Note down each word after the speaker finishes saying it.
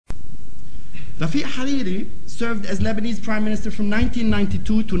Rafic Hariri served as Lebanese Prime Minister from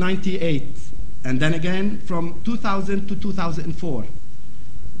 1992 to 98, and then again from 2000 to 2004.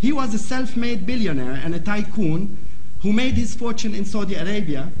 He was a self-made billionaire and a tycoon who made his fortune in Saudi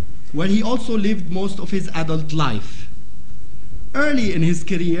Arabia, where he also lived most of his adult life. Early in his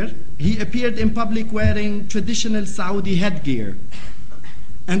career, he appeared in public wearing traditional Saudi headgear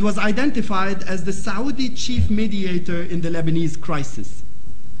and was identified as the Saudi chief mediator in the Lebanese crisis.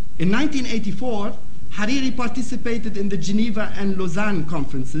 In 1984, Hariri participated in the Geneva and Lausanne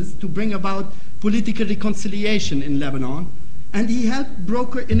conferences to bring about political reconciliation in Lebanon, and he helped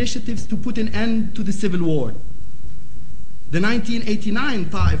broker initiatives to put an end to the civil war. The 1989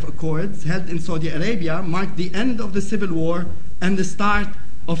 Ta'if Accords, held in Saudi Arabia, marked the end of the civil war and the start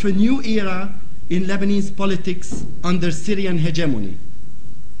of a new era in Lebanese politics under Syrian hegemony.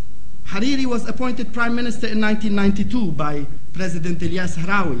 Hariri was appointed Prime Minister in 1992 by President Ilyas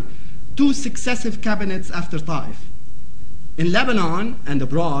Harawi, 2 successive cabinets after Ta'if. In Lebanon and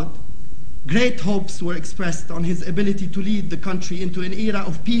abroad, great hopes were expressed on his ability to lead the country into an era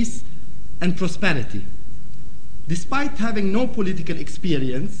of peace and prosperity. Despite having no political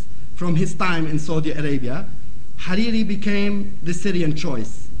experience from his time in Saudi Arabia, Hariri became the Syrian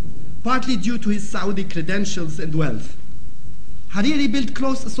choice, partly due to his Saudi credentials and wealth. Hariri built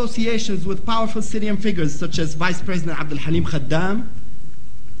close associations with powerful Syrian figures such as Vice President Abdel Halim Khaddam,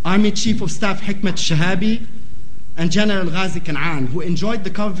 Army Chief of Staff Hikmet Shahabi, and General Ghazi Kan'an, who enjoyed the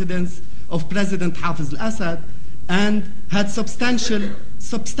confidence of President Hafiz al-Assad and had substantial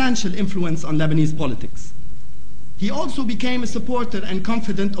influence on Lebanese politics. He also became a supporter and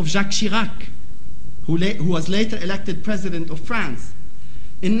confidant of Jacques Chirac, who was later elected President of France.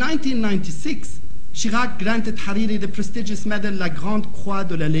 In 1996, Chirac granted Hariri the prestigious medal La Grande Croix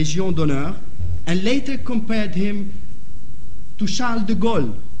de la Légion d'Honneur and later compared him to Charles de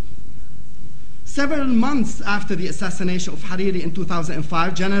Gaulle. Several months after the assassination of Hariri in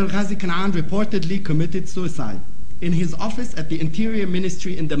 2005, General Ghazi Kan'an reportedly committed suicide in his office at the Interior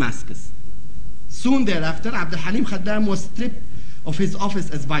Ministry in Damascus. Soon thereafter, Abdel Halim Khaddam was stripped of his office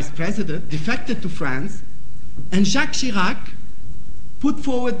as vice president, defected to France, and Jacques Chirac put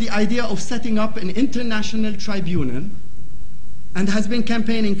forward the idea of setting up an international tribunal and has been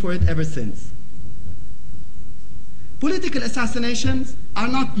campaigning for it ever since. Political assassinations are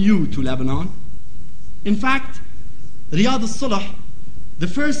not new to Lebanon. In fact, Riyad al-Sulh, the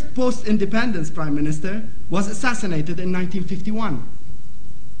first post-independence prime minister, was assassinated in 1951.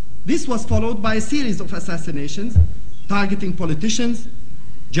 This was followed by a series of assassinations targeting politicians,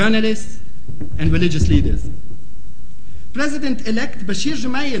 journalists, and religious leaders. President-elect Bashir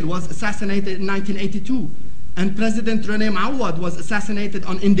Gemayel was assassinated in 1982, and President René Mouawad was assassinated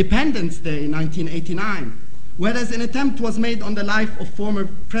on Independence Day in 1989, whereas an attempt was made on the life of former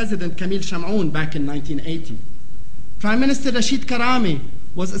President Camille Chamoun back in 1980. Prime Minister Rashid Karami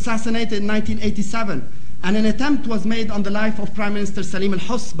was assassinated in 1987, and an attempt was made on the life of Prime Minister Salim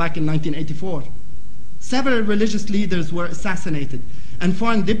al-Huss back in 1984. Several religious leaders were assassinated, and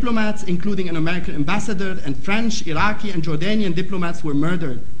foreign diplomats, including an American ambassador, and French, Iraqi, and Jordanian diplomats were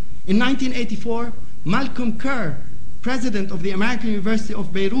murdered. In 1984, Malcolm Kerr, president of the American University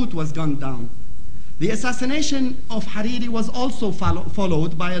of Beirut, was gunned down. The assassination of Hariri was also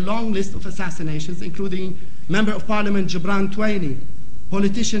followed by a long list of assassinations, including Member of Parliament Gibran Twaini,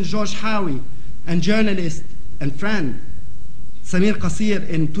 politician George Howie, and journalist and friend Samir Qasir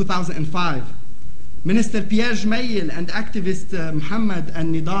in 2005. Minister Pierre Gemayel and activist Muhammad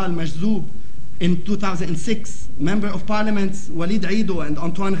and Nidal Majzoub in 2006, Member of Parliaments Walid Aido and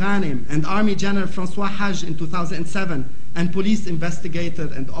Antoine Ghanem, and Army General Francois Haj in 2007, and police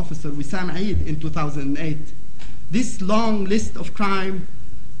investigator and officer Wissam Eid in 2008. This long list of crime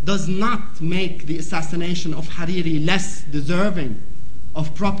does not make the assassination of Hariri less deserving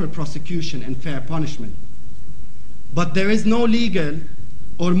of proper prosecution and fair punishment. But there is no legal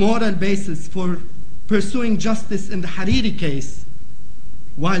or moral basis for pursuing justice in the Hariri case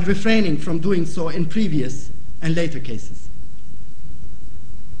while refraining from doing so in previous and later cases.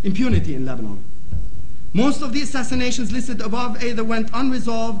 Impunity in Lebanon. Most of the assassinations listed above either went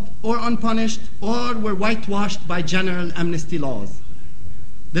unresolved or unpunished or were whitewashed by general amnesty laws.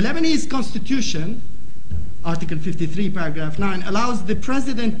 The Lebanese Constitution, Article 53, Paragraph 9, allows the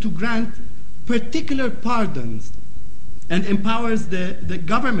president to grant particular pardons and empowers the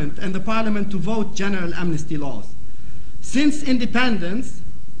government and the parliament to vote general amnesty laws. Since independence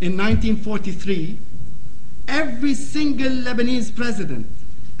in 1943, every single Lebanese president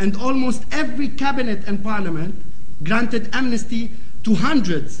and almost every cabinet and parliament granted amnesty to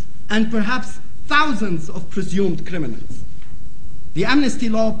hundreds and perhaps thousands of presumed criminals. The amnesty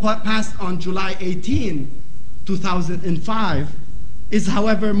law passed on July 18, 2005, is,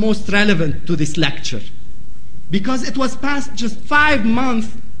 however, most relevant to this lecture because it was passed just 5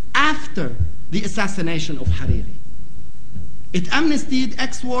 months after the assassination of Hariri. It amnestied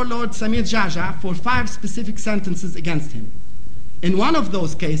ex-warlord Samir Jaja for 5 specific sentences against him. In one of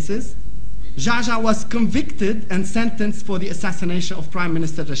those cases, Jaja was convicted and sentenced for the assassination of Prime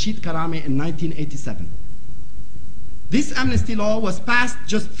Minister Rashid Karami in 1987. This amnesty law was passed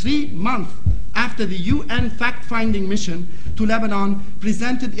just 3 months after the UN fact-finding mission to Lebanon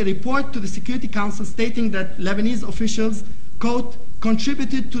presented a report to the Security Council stating that Lebanese officials, quote,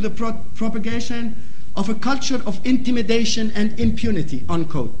 contributed to the propagation of a culture of intimidation and impunity,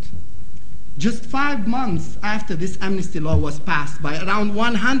 unquote. Just 5 months after this amnesty law was passed by around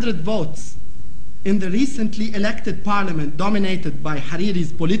 100 votes in the recently elected parliament dominated by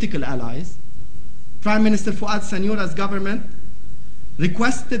Hariri's political allies, Prime Minister Fuad Sanyura's government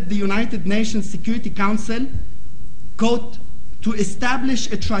requested the United Nations Security Council, quote, to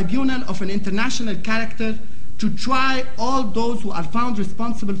establish a tribunal of an international character to try all those who are found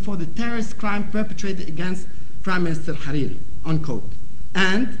responsible for the terrorist crime perpetrated against Prime Minister Hariri, unquote,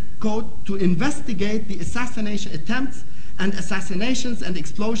 and, quote, to investigate the assassination attempts and assassinations and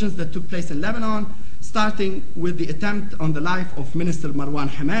explosions that took place in Lebanon, starting with the attempt on the life of Minister Marwan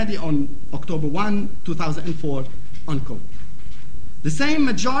Hamadi on October 1, 2004, unquote. The same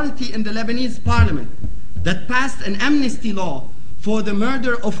majority in the Lebanese parliament that passed an amnesty law for the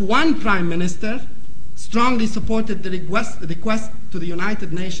murder of one prime minister strongly supported the request to the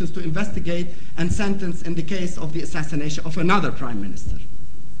United Nations to investigate and sentence in the case of the assassination of another prime minister.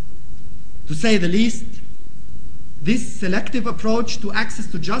 To say the least, this selective approach to access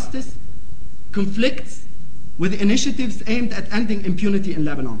to justice conflicts with initiatives aimed at ending impunity in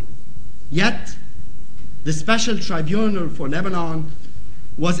Lebanon. Yet, the Special Tribunal for Lebanon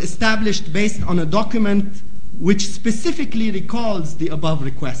was established based on a document which specifically recalls the above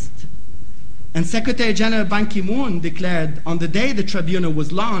request. And Secretary General Ban Ki-moon declared on the day the tribunal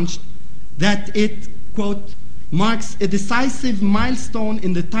was launched that it, quote, marks a decisive milestone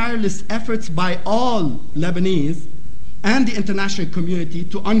in the tireless efforts by all Lebanese and the international community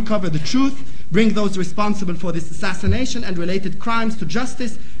to uncover the truth, bring those responsible for this assassination and related crimes to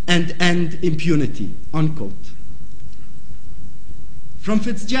justice, and end impunity, unquote. From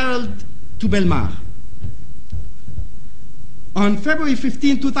Fitzgerald to Belmar. On February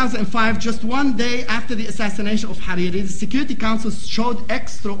 15, 2005, just 1 day after the assassination of Hariri, the Security Council showed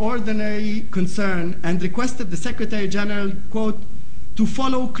extraordinary concern and requested the Secretary General, quote, to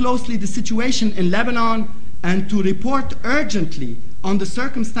follow closely the situation in Lebanon and to report urgently on the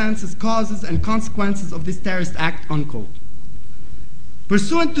circumstances, causes, and consequences of this terrorist act, unquote.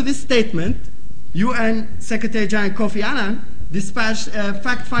 Pursuant to this statement, UN Secretary General Kofi Annan dispatched a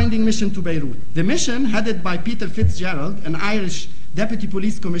fact-finding mission to Beirut. The mission, headed by Peter Fitzgerald, an Irish Deputy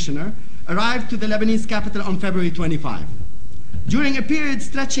Police Commissioner, arrived to the Lebanese capital on February 25. During a period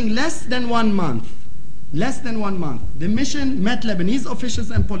stretching less than 1 month, the mission met Lebanese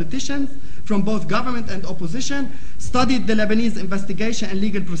officials and politicians from both government and opposition, studied the Lebanese investigation and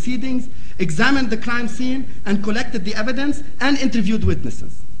legal proceedings, examined the crime scene and collected the evidence, and interviewed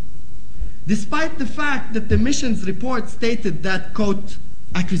witnesses. Despite the fact that the mission's report stated that, quote,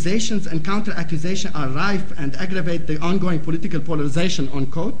 accusations and counter-accusations are rife and aggravate the ongoing political polarization,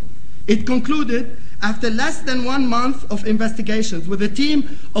 unquote, it concluded, after less than 1 month of investigations with a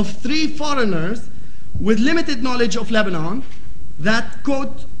team of 3 foreigners with limited knowledge of Lebanon, that,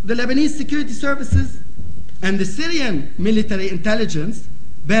 quote, the Lebanese security services and the Syrian military intelligence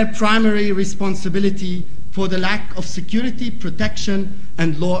bear primary responsibility for the lack of security, protection,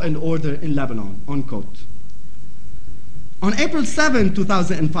 and law and order in Lebanon, unquote. On April 7,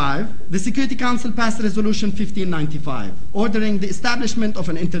 2005, the Security Council passed Resolution 1595, ordering the establishment of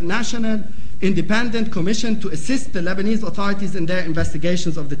an international independent commission to assist the Lebanese authorities in their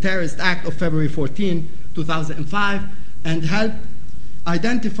investigations of the terrorist act of February 14, 2005, and help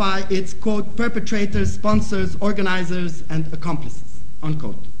identify its, quote, perpetrators, sponsors, organizers, and accomplices,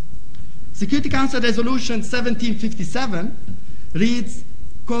 unquote. Security Council Resolution 1757 reads,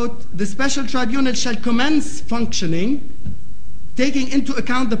 quote, the Special Tribunal shall commence functioning taking into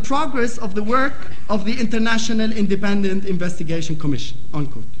account the progress of the work of the International Independent Investigation Commission,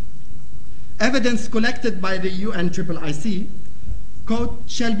 unquote. Evidence collected by the UNIIC, quote,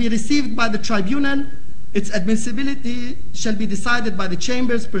 shall be received by the tribunal. Its admissibility shall be decided by the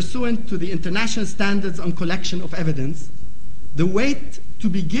chambers pursuant to the international standards on collection of evidence. The weight to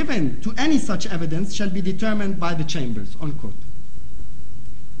be given to any such evidence shall be determined by the chambers, unquote.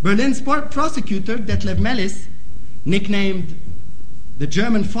 Berlin's prosecutor, Detlef Melis, nicknamed the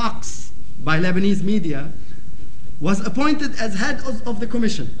German fox by Lebanese media, was appointed as head of the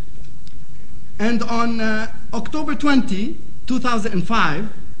commission. And on October 20,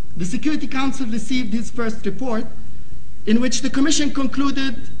 2005, the Security Council received his first report, in which the commission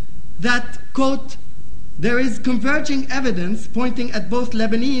concluded that, quote, there is converging evidence pointing at both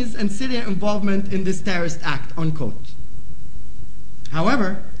Lebanese and Syrian involvement in this terrorist act, unquote.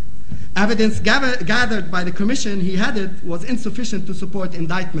 However, evidence gathered by the commission he headed was insufficient to support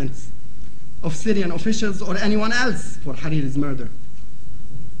indictments of Syrian officials or anyone else for Hariri's murder.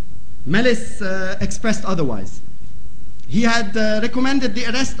 Melis expressed otherwise. He had recommended the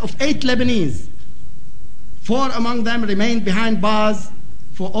arrest of 8 Lebanese. 4 among them remained behind bars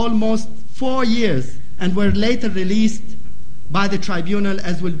for almost 4 years and were later released by the tribunal,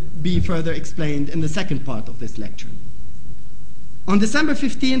 as will be further explained in the second part of this lecture. On December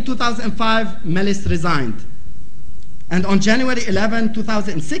 15, 2005, Melis resigned. And on January 11,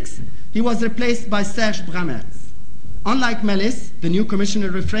 2006, he was replaced by Serge Bramertz. Unlike Melis, the new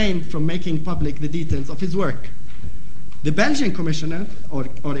commissioner refrained from making public the details of his work. The Belgian commissioner, or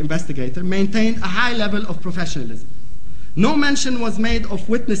investigator, maintained a high level of professionalism. No mention was made of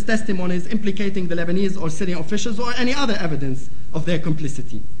witness testimonies implicating the Lebanese or Syrian officials or any other evidence of their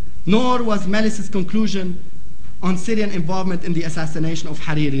complicity, nor was Melis's conclusion on Syrian involvement in the assassination of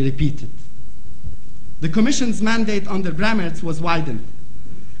Hariri repeated. The commission's mandate under Bramertz was widened,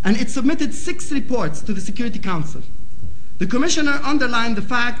 and it submitted 6 reports to the Security Council. The commissioner underlined the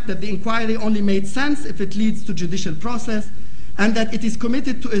fact that the inquiry only made sense if it leads to judicial process and that it is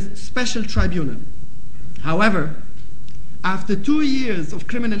committed to a special tribunal. However, after 2 years of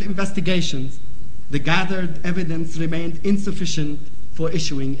criminal investigations, the gathered evidence remained insufficient for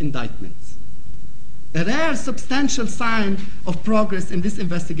issuing indictments. A rare substantial sign of progress in this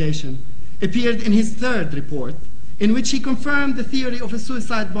investigation appeared in his 3rd report, in which he confirmed the theory of a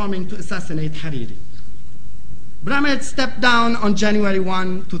suicide bombing to assassinate Hariri. Bramertz stepped down on January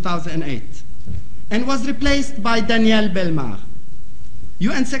 1, 2008, and was replaced by Daniel Belmar.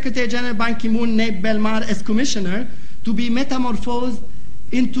 UN Secretary General Ban Ki-moon named Belmar as commissioner to be metamorphosed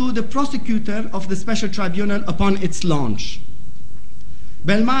into the prosecutor of the Special Tribunal upon its launch.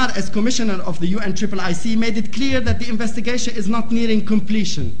 Belmar, as commissioner of the UNIIC, made it clear that the investigation is not nearing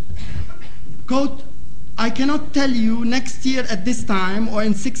completion. Quote, I cannot tell you next year at this time, or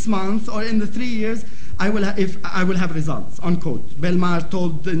in 6 months, or in the 3 years, I will have results, unquote. Belmar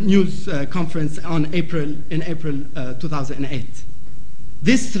told the news conference in April 2008.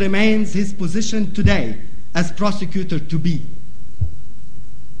 This remains his position today as prosecutor to be.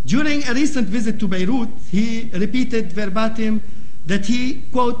 During a recent visit to Beirut, he repeated verbatim that he,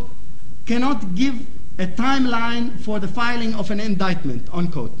 quote, cannot give a timeline for the filing of an indictment,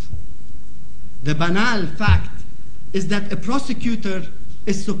 unquote. The banal fact is that a prosecutor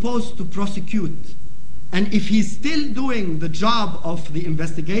is supposed to prosecute. And if he's still doing the job of the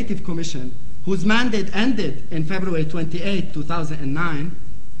investigative commission, whose mandate ended in February 28, 2009,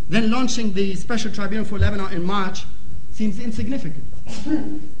 then launching the Special Tribunal for Lebanon in March seems insignificant.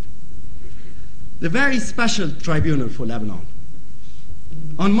 The very Special Tribunal for Lebanon.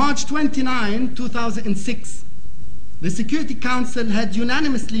 On March 29, 2006, the Security Council had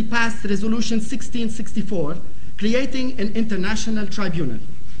unanimously passed Resolution 1664, creating an international tribunal.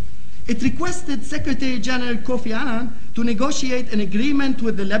 It requested Secretary General Kofi Annan to negotiate an agreement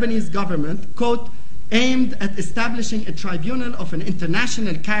with the Lebanese government, quote, aimed at establishing a tribunal of an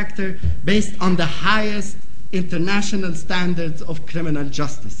international character based on the highest international standards of criminal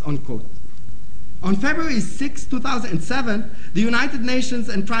justice, unquote. On February 6, 2007, the United Nations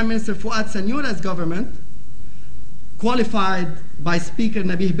and Prime Minister Fuad Sanyoura's government, qualified by Speaker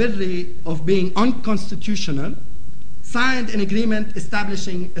Nabih Berri of being unconstitutional, signed an agreement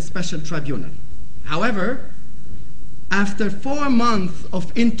establishing a special tribunal. However, after 4 months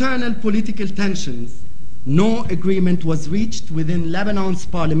of internal political tensions, no agreement was reached within Lebanon's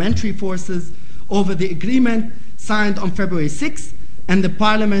parliamentary forces over the agreement signed on February 6, and the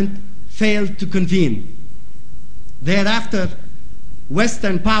parliament failed to convene. Thereafter,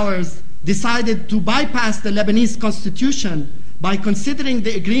 Western powers decided to bypass the Lebanese constitution by considering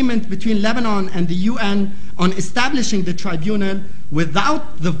the agreement between Lebanon and the UN on establishing the tribunal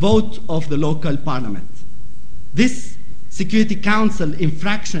without the vote of the local parliament. This Security Council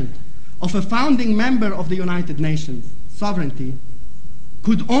infraction of a founding member of the United Nations sovereignty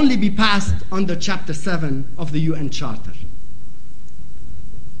could only be passed under Chapter 7 of the UN Charter.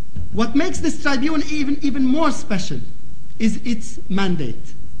 What makes this tribunal even more special is its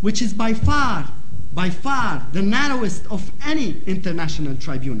mandate, which is by far the narrowest of any international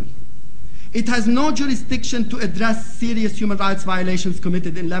tribunal. it has no jurisdiction to address serious human rights violations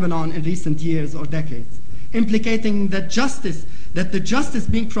committed in Lebanon in recent years or decades, implicating that the justice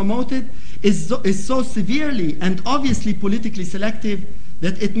being promoted is so severely and obviously politically selective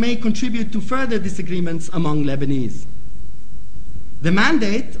that it may contribute to further disagreements among Lebanese. The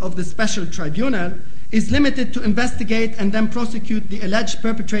mandate of the Special Tribunal is limited to investigate and then prosecute the alleged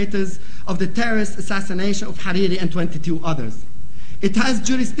perpetrators of the terrorist assassination of Hariri and 22 others. It has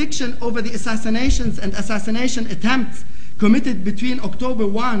jurisdiction over the assassinations and assassination attempts committed between October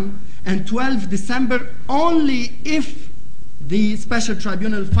 1 and 12 December only if the Special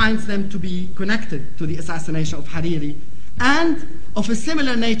Tribunal finds them to be connected to the assassination of Hariri and of a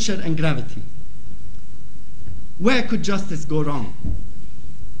similar nature and gravity. Where could justice go wrong?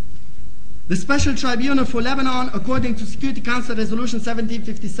 The Special Tribunal for Lebanon, according to Security Council Resolution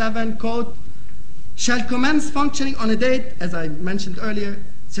 1757, quote, shall commence functioning on a date, as I mentioned earlier,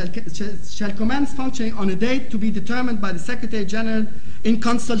 shall commence functioning on a date to be determined by the Secretary General in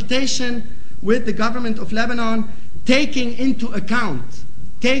consultation with the government of Lebanon, taking into account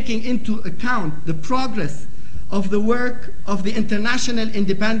the progress of the work of the International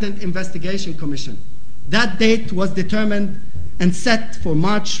Independent Investigation Commission. That date was determined and set for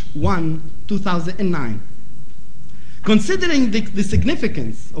March 1, 2009. Considering the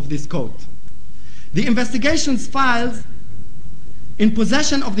significance of this quote, the investigations files in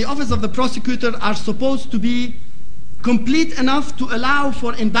possession of the Office of the Prosecutor are supposed to be complete enough to allow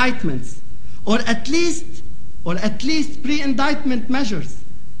for indictments, or at least pre-indictment measures.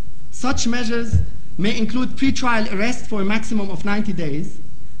 Such measures may include pre-trial arrest for a maximum of 90 days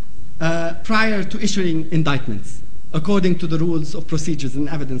prior to issuing indictments, according to the rules of procedures and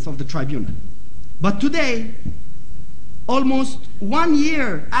evidence of the tribunal. But today, almost 1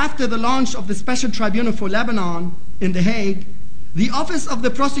 year after the launch of the Special Tribunal for Lebanon in The Hague, the Office of the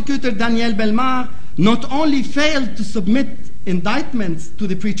Prosecutor Daniel Belmar not only failed to submit indictments to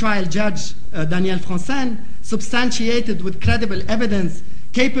the pretrial judge Daniel Franzen, substantiated with credible evidence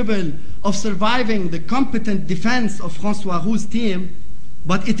capable of surviving the competent defense of François Roux's team,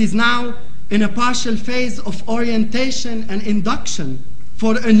 but it is now in a partial phase of orientation and induction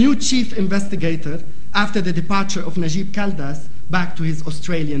for a new chief investigator after the departure of Najib Kaldas back to his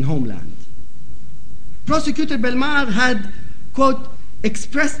Australian homeland. Prosecutor Belmar had, quote,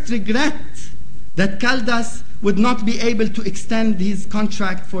 expressed regret that Kaldas would not be able to extend his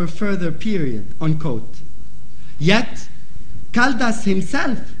contract for a further period, unquote. Yet, Kaldas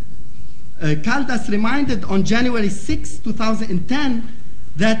himself, Kaldas reminded on January 6, 2010,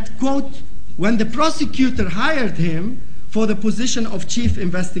 that, quote, when the prosecutor hired him for the position of chief of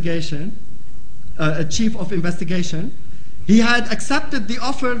investigation, he had accepted the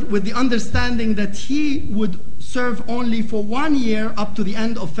offer with the understanding that he would serve only for 1 year up to the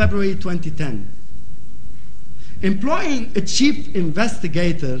end of February 2010. Employing a chief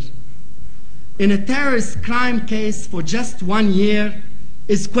investigator in a terrorist crime case for just 1 year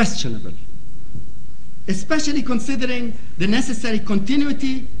is questionable, especially considering the necessary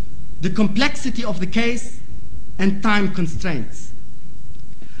continuity, the complexity of the case, and time constraints.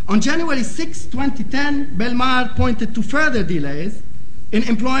 On January 6, 2010, Belmar pointed to further delays in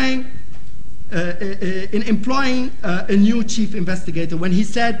employing a new chief investigator when he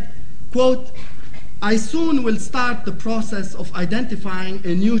said, quote, I soon will start the process of identifying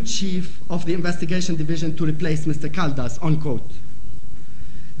a new chief of the investigation division to replace Mr. Kaldas, unquote.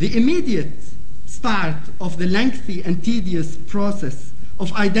 The immediate start of the lengthy and tedious process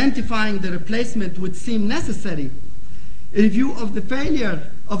of identifying the replacement would seem necessary in view of the failure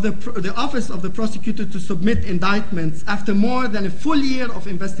of the Office of the Prosecutor to submit indictments after more than a full year of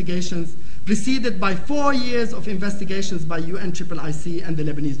investigations, preceded by 4 years of investigations by UNCCC and the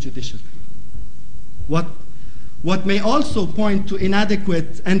Lebanese judiciary. What may also point to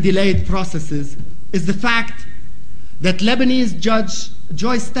inadequate and delayed processes is the fact that Lebanese Judge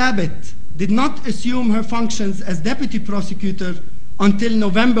Joyce Tabet did not assume her functions as deputy prosecutor until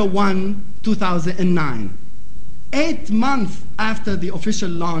November 1, 2009, 8 months after the official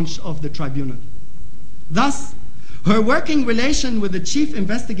launch of the tribunal. Thus, her working relation with the chief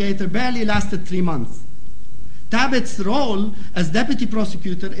investigator barely lasted 3 months. Tabet's role as deputy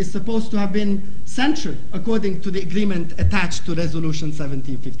prosecutor is supposed to have been central, according to the agreement attached to Resolution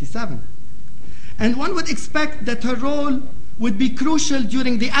 1757. And one would expect that her role would be crucial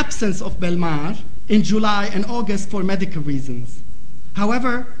during the absence of Belmar in July and August for medical reasons.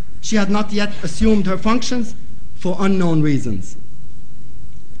 However, she had not yet assumed her functions for unknown reasons.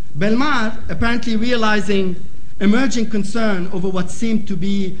 Belmar, apparently realizing emerging concern over what seemed to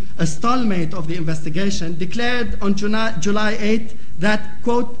be a stalemate of the investigation, declared on July 8 that,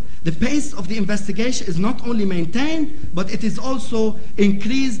 quote, The pace of the investigation is not only maintained, but it is also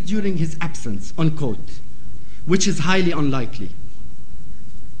increased during his absence, unquote, which is highly unlikely.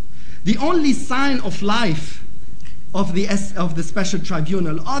 The only sign of life of the Special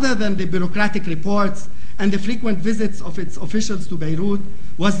Tribunal, other than the bureaucratic reports and the frequent visits of its officials to Beirut,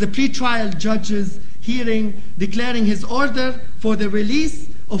 was the pre-trial judge's hearing declaring his order for the release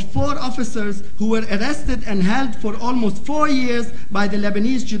of 4 officers who were arrested and held for almost 4 years by the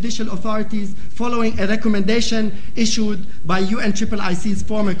Lebanese judicial authorities following a recommendation issued by UNIIC's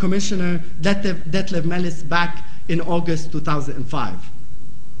former commissioner, Detlef Melis, back in August 2005.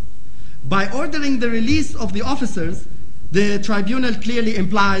 By ordering the release of the officers, the tribunal clearly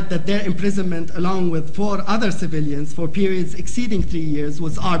implied that their imprisonment, along with 4 other civilians for periods exceeding 3 years,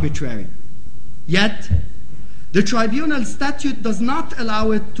 was arbitrary. Yet, the tribunal statute does not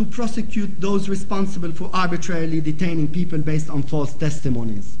allow it to prosecute those responsible for arbitrarily detaining people based on false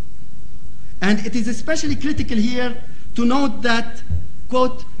testimonies. And it is especially critical here to note that,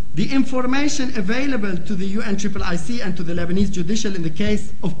 quote, the information available to the UNIIC and to the Lebanese judicial in the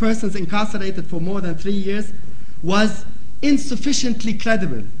case of persons incarcerated for more than 3 years was insufficiently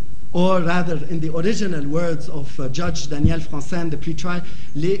credible, or rather, in the original words of Judge Daniel Franzen, the pre-trial,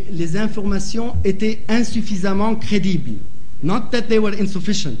 les informations étaient insuffisamment crédibles. Not that they were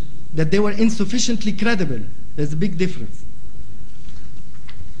insufficient, that they were insufficiently credible. There's a big difference.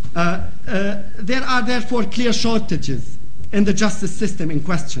 There are therefore clear shortages in the justice system in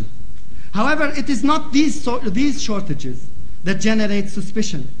question. However, it is not these shortages that generate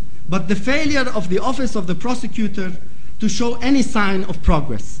suspicion, but the failure of the office of the prosecutor to show any sign of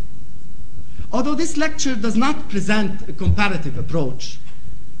progress. Although this lecture does not present a comparative approach,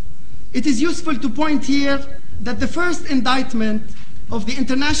 it is useful to point here that the first indictment of the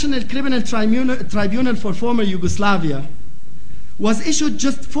International Criminal Tribunal for former Yugoslavia was issued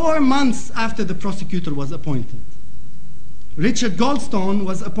just 4 months after the prosecutor was appointed. Richard Goldstone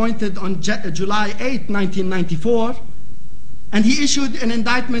was appointed on July 8, 1994, and he issued an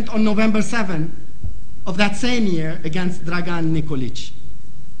indictment on November 7 of that same year against Dragan Nikolic.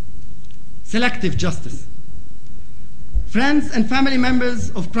 Selective justice. Friends and family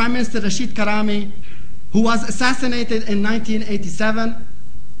members of Prime Minister Rashid Karami, who was assassinated in 1987,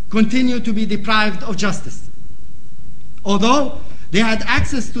 continue to be deprived of justice. Although they had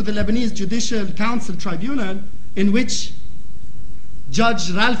access to the Lebanese Judicial Council Tribunal, in which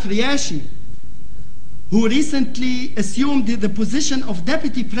Judge Ralph Riashi, who recently assumed the position of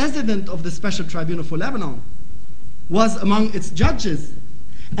Deputy President of the Special Tribunal for Lebanon, was among its judges,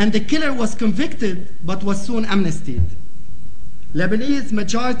 and the killer was convicted but was soon amnestied. Lebanese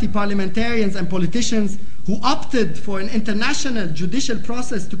majority parliamentarians and politicians who opted for an international judicial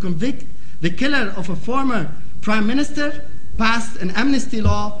process to convict the killer of a former prime minister passed an amnesty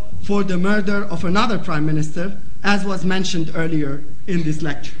law for the murder of another prime minister, as was mentioned earlier in this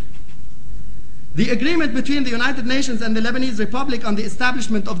lecture. The agreement between the United Nations and the Lebanese Republic on the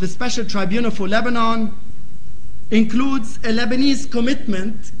establishment of the Special Tribunal for Lebanon includes a Lebanese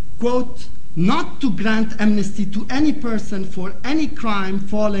commitment, quote, not to grant amnesty to any person for any crime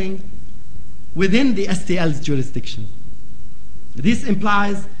falling within the STL's jurisdiction. This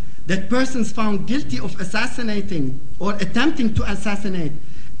implies that persons found guilty of assassinating or attempting to assassinate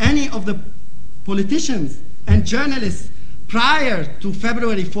any of the politicians and journalists prior to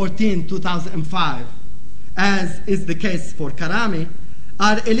February 14, 2005, as is the case for Karami,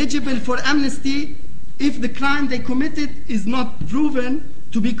 are eligible for amnesty if the crime they committed is not proven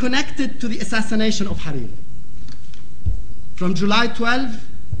to be connected to the assassination of Hariri. From July 12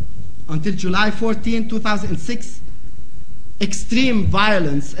 until July 14, 2006, extreme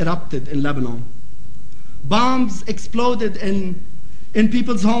violence erupted in Lebanon. Bombs exploded in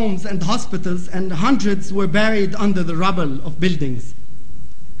people's homes and hospitals, and hundreds were buried under the rubble of buildings.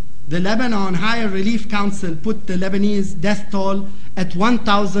 The Lebanon Higher Relief Council put the Lebanese death toll at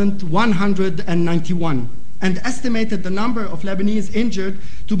 1,191 and estimated the number of Lebanese injured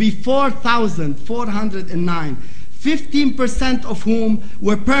to be 4,409, 15% of whom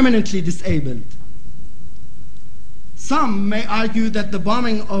were permanently disabled. Some may argue that the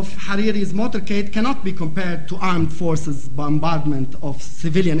bombing of Hariri's motorcade cannot be compared to armed forces' bombardment of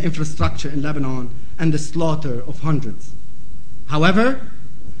civilian infrastructure in Lebanon and the slaughter of hundreds. However,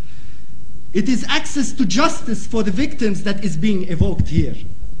 it is access to justice for the victims that is being evoked here.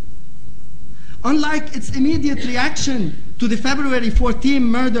 Unlike its immediate reaction to the February 14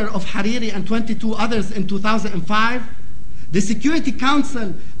 murder of Hariri and 22 others in 2005, the Security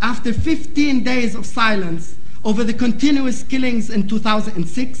Council, after 15 days of silence over the continuous killings in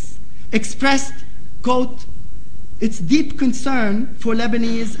 2006, expressed, quote, its deep concern for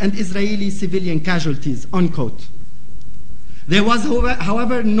Lebanese and Israeli civilian casualties, unquote. There was,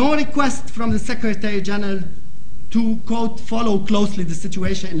 however, no request from the Secretary General to, quote, follow closely the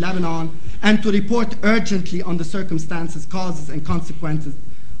situation in Lebanon and to report urgently on the circumstances, causes, and consequences,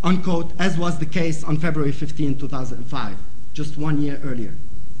 unquote, as was the case on February 15, 2005, just 1 year earlier.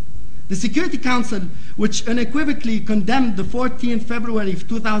 The Security Council, which unequivocally condemned the 14th February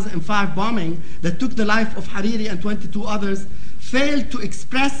 2005 bombing that took the life of Hariri and 22 others, failed to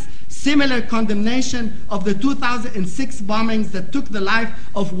express similar condemnation of the 2006 bombings that took the life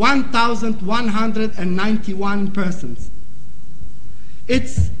of 1,191 persons.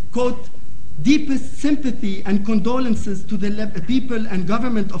 Its, quote, deepest sympathy and condolences to the people and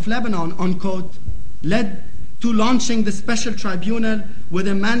government of Lebanon, unquote, led to launching the Special Tribunal with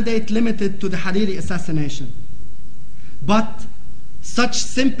a mandate limited to the Hariri assassination. But such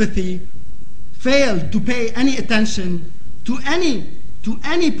sympathy failed to pay any attention to any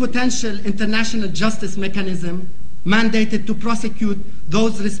potential international justice mechanism mandated to prosecute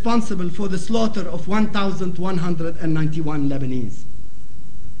those responsible for the slaughter of 1,191 Lebanese.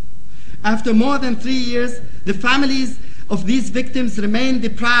 After more than 3 years, the families of these victims remain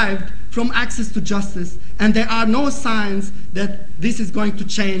deprived from access to justice, and there are no signs that this is going to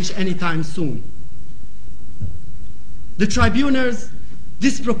change anytime soon. The tribunal's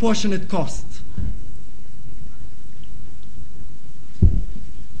disproportionate cost.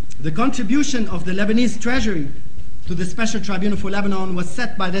 The contribution of the Lebanese Treasury to the Special Tribunal for Lebanon was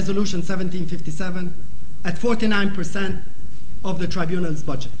set by Resolution 1757 at 49% of the tribunal's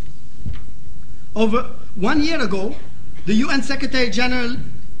budget. Over 1 year ago, the UN Secretary General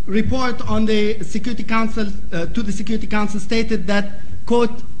report on the Security Council to the Security Council stated that,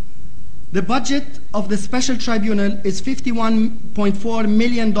 quote, the budget of the Special Tribunal is $51.4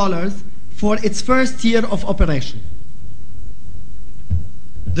 million for its first year of operation.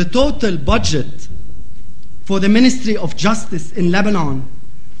 The total budget for the Ministry of Justice in Lebanon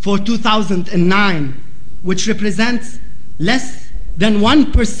for 2009, which represents less than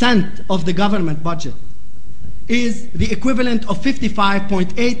 1% of the government budget, is the equivalent of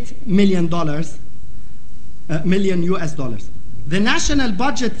 $55.8 million US dollars. The national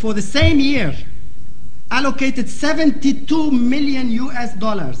budget for the same year allocated 72 million US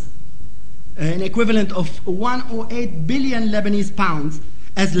dollars, an equivalent of 108 billion Lebanese pounds,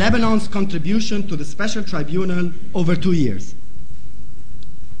 as Lebanon's contribution to the Special Tribunal over 2 years.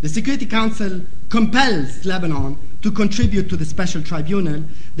 The Security Council compels Lebanon to contribute to the Special Tribunal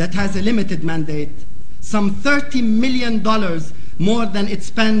that has a limited mandate, some $30 million more than it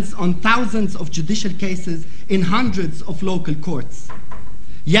spends on thousands of judicial cases in hundreds of local courts.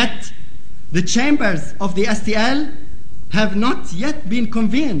 Yet, the chambers of the STL have not yet been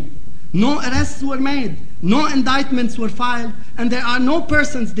convened. No arrests were made, no indictments were filed, and there are no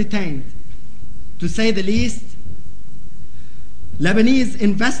persons detained. To say the least, Lebanese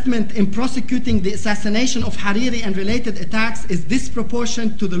investment in prosecuting the assassination of Hariri and related attacks is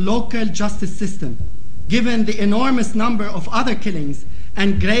disproportionate to the local justice system, given the enormous number of other killings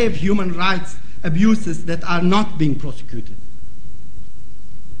and grave human rights abuses that are not being prosecuted.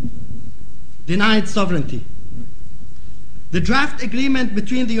 Denied sovereignty. The draft agreement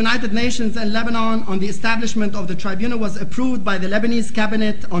between the United Nations and Lebanon on the establishment of the tribunal was approved by the Lebanese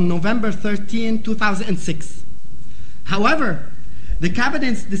cabinet on November 13, 2006. However, the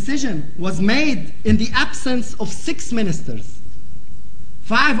cabinet's decision was made in the absence of 6 ministers,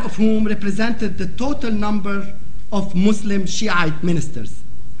 5 of whom represented the total number of Muslim Shiite ministers.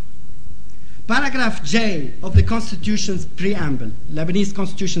 Paragraph J of the Constitution's preamble, Lebanese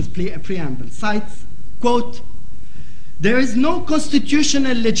Constitution's preamble, cites, quote, there is no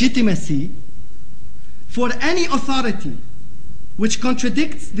constitutional legitimacy for any authority which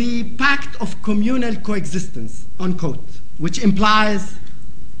contradicts the pact of communal coexistence, unquote, which implies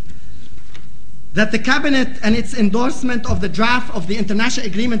that the cabinet and its endorsement of the draft of the international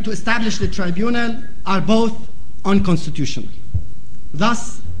agreement to establish the tribunal are both unconstitutional.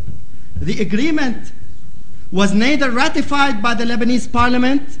 Thus, the agreement was neither ratified by the Lebanese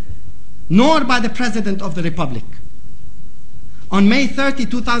parliament nor by the President of the Republic. On May 30,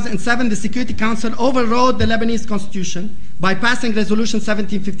 2007, the Security Council overrode the Lebanese constitution by passing Resolution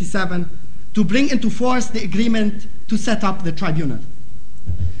 1757 to bring into force the agreement to set up the tribunal.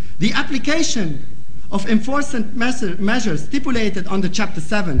 The application of enforcement measures stipulated under Chapter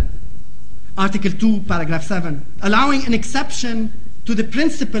 7, Article 2, Paragraph 7, allowing an exception to the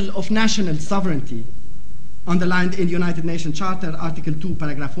principle of national sovereignty, underlined in the United Nations Charter, Article 2,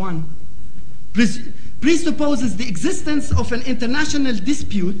 Paragraph 1, presupposes the existence of an international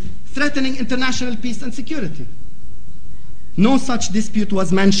dispute threatening international peace and security. no such dispute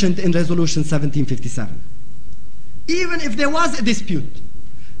was mentioned in Resolution 1757. Even if there was a dispute,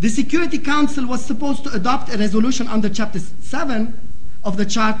 the Security Council was supposed to adopt a resolution under Chapter 7 of the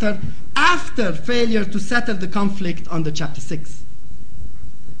Charter after failure to settle the conflict under Chapter 6.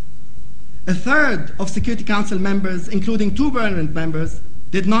 A third of Security Council members, including 2 permanent members,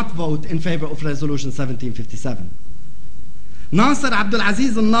 did not vote in favor of Resolution 1757. Nasser Abdul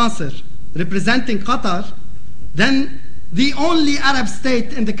Aziz al-Nasser, representing Qatar, then the only Arab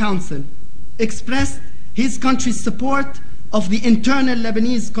state in the Council, expressed his country's support of the internal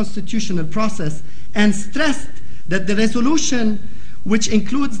Lebanese constitutional process and stressed that the resolution, which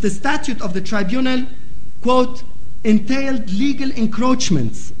includes the statute of the tribunal, quote, entailed legal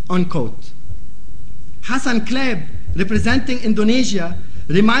encroachments, unquote. Hassan Kleb, representing Indonesia,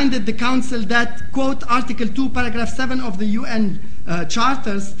 reminded the Council that, quote, Article 2, Paragraph 7 of the UN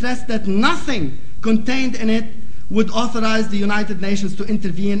Charter stressed that nothing contained in it would authorize the United Nations to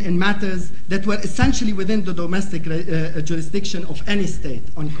intervene in matters that were essentially within the domestic jurisdiction of any state,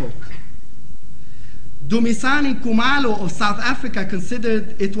 unquote. Dumisani Kumalo of South Africa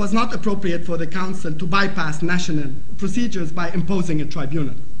considered it was not appropriate for the Council to bypass national procedures by imposing a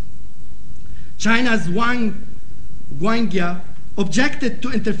tribunal. China's Wang Guangia objected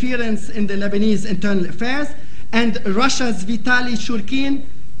to interference in the Lebanese internal affairs, and Russia's Vitaly Shurkin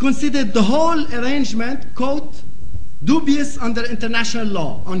considered the whole arrangement, quote, dubious under international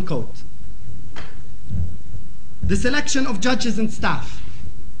law, unquote. The selection of judges and staff.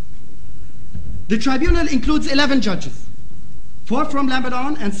 The tribunal includes 11 judges, 4 from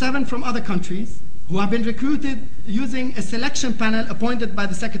Lebanon and 7 from other countries, who have been recruited using a selection panel appointed by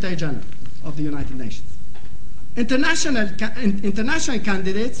the Secretary General of the United Nations. International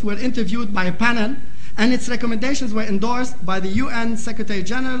candidates were interviewed by a panel, and its recommendations were endorsed by the UN Secretary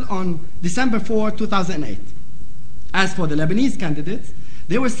General on December 4, 2008. As for the Lebanese candidates,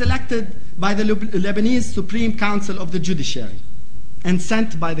 they were selected by the Lebanese Supreme Council of the Judiciary and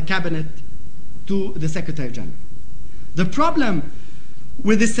sent by the cabinet to the Secretary General. The problem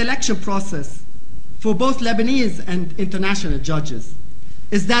with the selection process for both Lebanese and international judges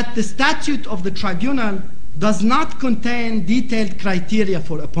is that the statute of the tribunal does not contain detailed criteria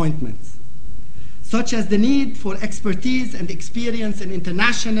for appointments, such as the need for expertise and experience in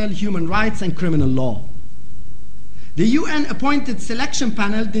international human rights and criminal law. The UN-appointed selection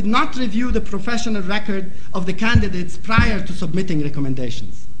panel did not review the professional record of the candidates prior to submitting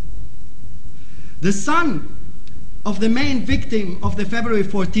recommendations. The son of the main victim of the February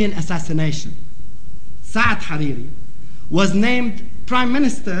 14 assassination, Saad Hariri, was named Prime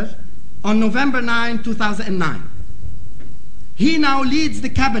Minister on November 9, 2009. He now leads the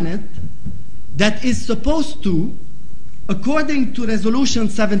cabinet that is supposed to, according to Resolution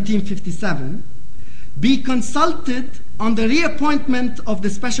 1757, be consulted on the reappointment of the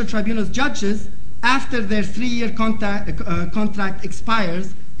Special Tribunal's judges after their 3-year contract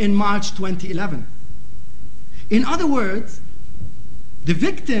expires in March 2011. In other words, the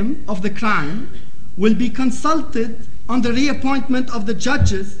victim of the crime will be consulted on the reappointment of the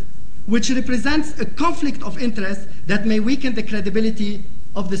judges, which represents a conflict of interest that may weaken the credibility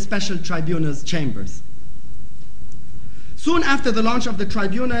of the Special Tribunal's chambers. Soon after the launch of the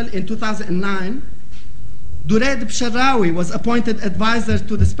tribunal in 2009, Duraid Bsharawi was appointed advisor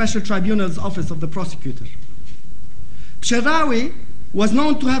to the Special Tribunal's Office of the Prosecutor. Bsharawi was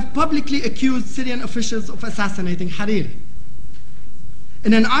known to have publicly accused Syrian officials of assassinating Hariri.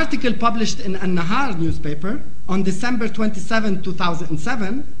 In an article published in An-Nahar newspaper on December 27,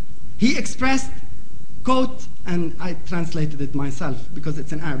 2007, he expressed, quote, and I translated it myself because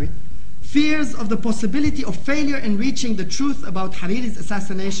it's in Arabic, fears of the possibility of failure in reaching the truth about Hariri's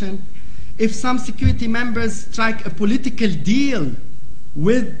assassination if some security members strike a political deal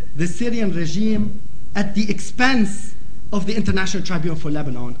with the Syrian regime at the expense of the International Tribunal for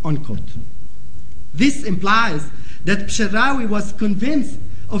Lebanon, unquote. This implies that Bsharawi was convinced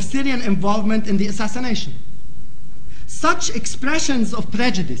of Syrian involvement in the assassination. Such expressions of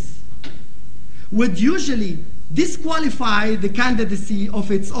prejudice would usually disqualify the candidacy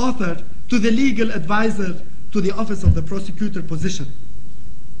of its author to the legal advisor to the Office of the Prosecutor position.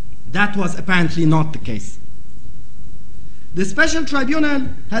 That was apparently not the case. The Special Tribunal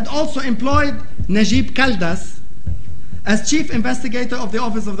had also employed Najib Kaldas as chief investigator of the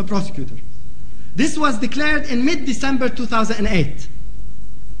Office of the Prosecutor. This was declared in mid-December 2008.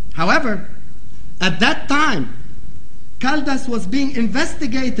 However, at that time, Kaldas was being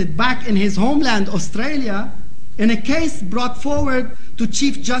investigated back in his homeland, Australia, in a case brought forward to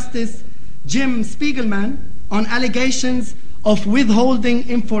Chief Justice Jim Spiegelman on allegations of withholding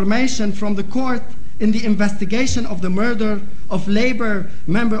information from the court in the investigation of the murder of Labour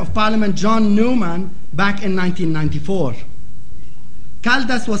Member of Parliament John Newman back in 1994.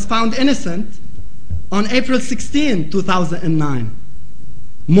 Caldas was found innocent on April 16, 2009,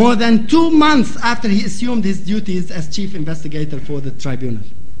 more than 2 months after he assumed his duties as chief investigator for the tribunal.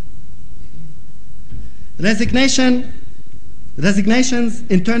 Resignations,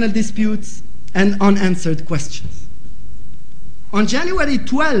 internal disputes, and unanswered questions. On January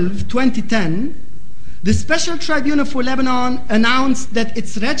 12, 2010, the Special Tribunal for Lebanon announced that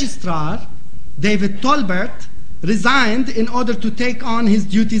its registrar, David Tolbert, resigned in order to take on his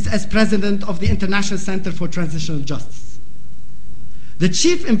duties as president of the International Center for Transitional Justice. The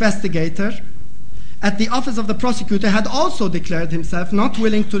chief investigator at the office of the prosecutor had also declared himself not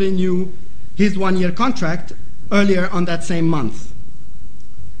willing to renew his one-year contract earlier on that same month,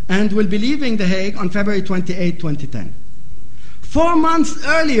 and will be leaving The Hague on February 28, 2010. 4 months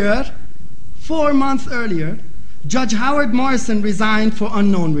earlier, Judge Howard Morrison resigned for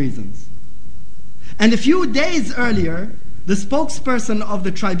unknown reasons. And a few days earlier, the spokesperson of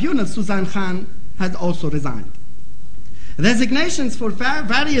the tribunal, Suzanne Khan, had also resigned. Resignations for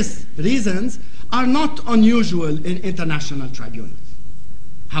various reasons are not unusual in international tribunals.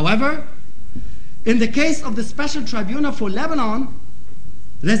 However, in the case of the Special Tribunal for Lebanon,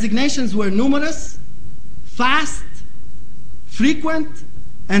 resignations were numerous, fast, frequent,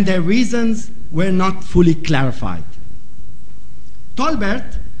 and their reasons were not fully clarified.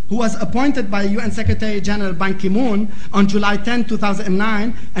 Tolbert, who was appointed by UN Secretary General Ban Ki-moon on July 10,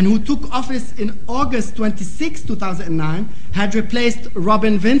 2009, and who took office in August 26, 2009, had replaced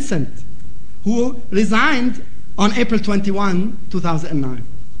Robin Vincent, who resigned on April 21, 2009.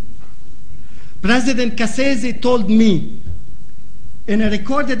 President Kassezi told me in a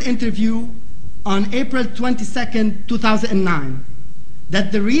recorded interview on April 22, 2009,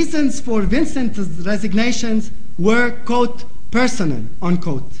 that the reasons for Vincent's resignations were, quote, personal,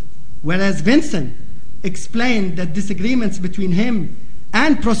 unquote, whereas Vincent explained that disagreements between him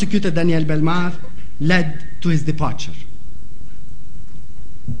and prosecutor Daniel Belmar led to his departure.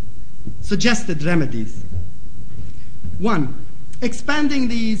 Suggested remedies. 1. Expanding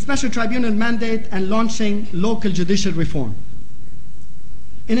the Special Tribunal mandate and launching local judicial reform.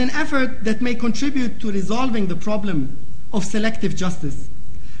 In an effort that may contribute to resolving the problem of selective justice,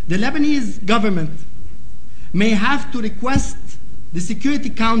 the Lebanese government may have to request the Security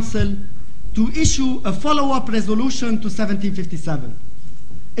Council to issue a follow-up resolution to 1757,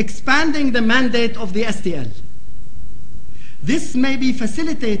 expanding the mandate of the STL. This may be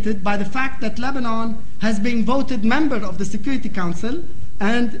facilitated by the fact that Lebanon has been voted member of the Security Council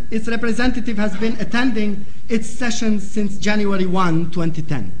and its representative has been attending its sessions since January 1,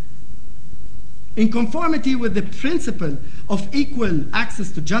 2010. In conformity with the principle of equal access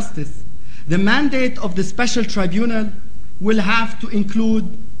to justice, the mandate of the Special Tribunal will have to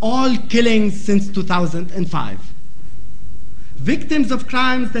include all killings since 2005. Victims of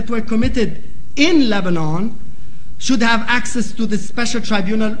crimes that were committed in Lebanon should have access to the Special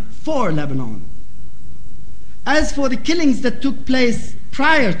Tribunal for Lebanon. As for the killings that took place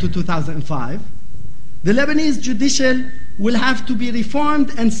prior to 2005, the Lebanese judicial will have to be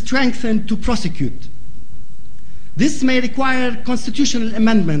reformed and strengthened to prosecute. This may require constitutional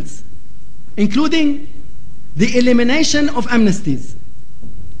amendments, including the elimination of amnesties.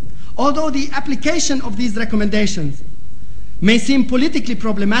 Although the application of these recommendations may seem politically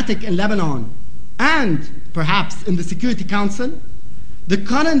problematic in Lebanon and perhaps in the Security Council, the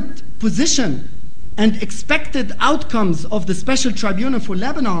current position and expected outcomes of the Special Tribunal for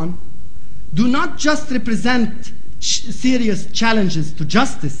Lebanon do not just represent serious challenges to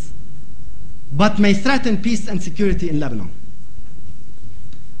justice, but may threaten peace and security in Lebanon.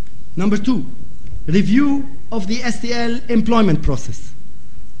 Number 2, review of the STL employment process.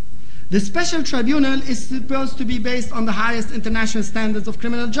 The Special Tribunal is supposed to be based on the highest international standards of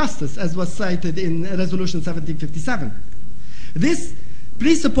criminal justice, as was cited in Resolution 1757. This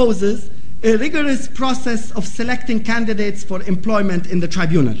presupposes a rigorous process of selecting candidates for employment in the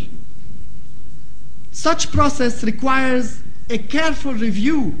tribunal. Such process requires a careful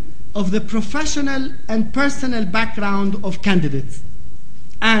review of the professional and personal background of candidates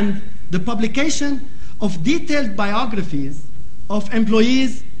and the publication of detailed biographies of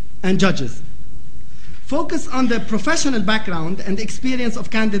employees and judges. Focus on the professional background and experience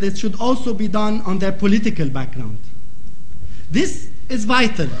of candidates should also be done on their political background. This is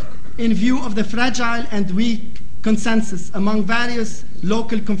vital in view of the fragile and weak consensus among various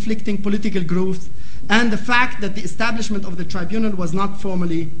local conflicting political groups and the fact that the establishment of the tribunal was not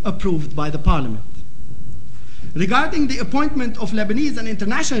formally approved by the parliament. Regarding the appointment of Lebanese and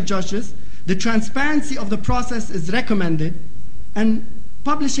international judges, The transparency of the process is recommended, and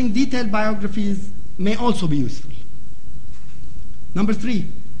publishing detailed biographies may also be useful. Number 3,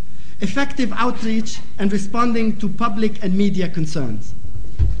 effective outreach and responding to public and media concerns.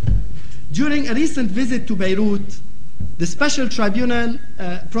 During a recent visit to Beirut, the Special Tribunal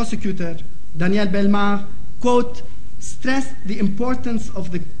prosecutor, Daniel Belmar, quote, stressed the importance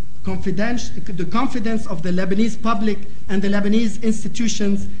of the confidence of the Lebanese public and the Lebanese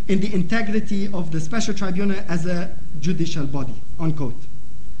institutions in the integrity of the Special Tribunal as a judicial body, unquote.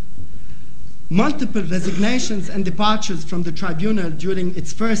 Multiple resignations and departures from the tribunal during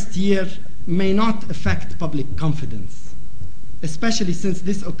its first year may not affect public confidence, especially since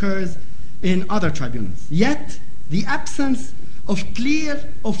this occurs in other tribunals. Yet, the absence of clear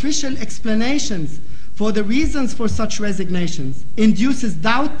official explanations for the reasons for such resignations induces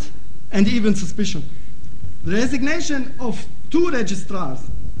doubt and even suspicion. The resignation of 2 registrars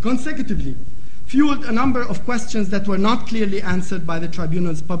consecutively fueled a number of questions that were not clearly answered by the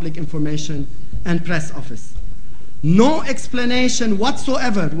tribunal's public information and press office. No explanation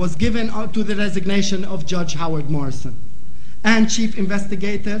whatsoever was given to the resignation of Judge Howard Morrison, and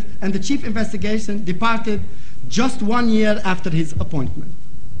the chief investigation departed just 1 year after his appointment.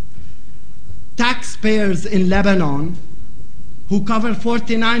 Taxpayers in Lebanon, who cover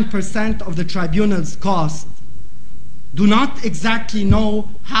 49% of the tribunal's cost, do not exactly know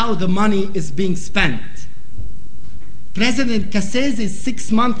how the money is being spent. President Kassesi's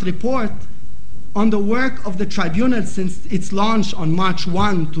 6-month report on the work of the tribunal since its launch on March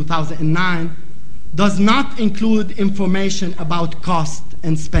 1, 2009, does not include information about cost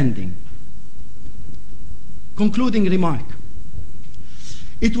and spending. Concluding remark.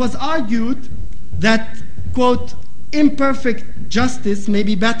 It was argued that, quote, imperfect justice may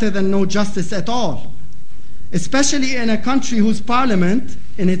be better than no justice at all, especially in a country whose parliament,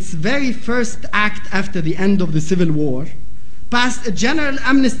 in its very first act after the end of the Civil War, passed a general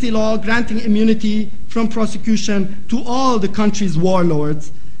amnesty law granting immunity from prosecution to all the country's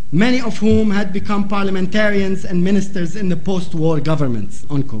warlords, many of whom had become parliamentarians and ministers in the post-war governments,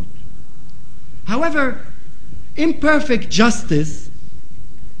 unquote. However, imperfect justice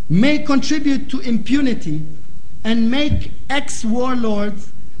may contribute to impunity and make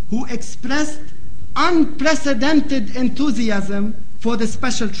ex-warlords who expressed unprecedented enthusiasm for the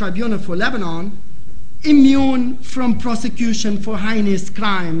Special Tribunal for Lebanon immune from prosecution for heinous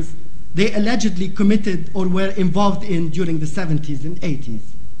crimes they allegedly committed or were involved in during the 70s and 80s.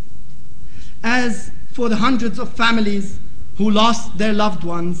 As for the hundreds of families who lost their loved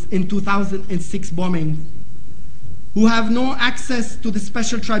ones in 2006 bombings, who have no access to the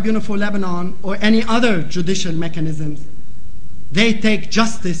Special Tribunal for Lebanon or any other judicial mechanisms, they take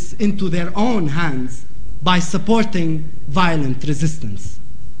justice into their own hands by supporting violent resistance.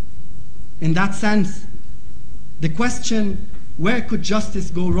 In that sense, the question, where could justice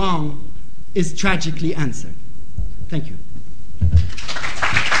go wrong, is tragically answered. Thank you.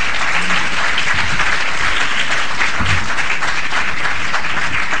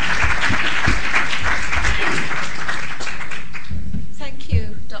 Thank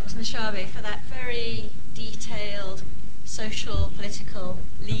you, Dr. Nashabe, for that very detailed social, political,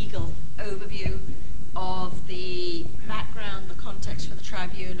 legal overview of the background, the context for the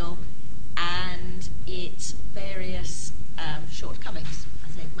tribunal, and its various shortcomings, I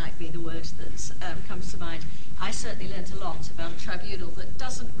think might be the word that comes to mind. I certainly learned a lot about a tribunal that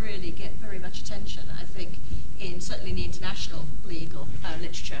doesn't really get very much attention, I think, certainly in the international legal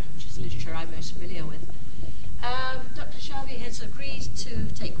literature, which is the literature I'm most familiar with. Dr. Nashabe has agreed to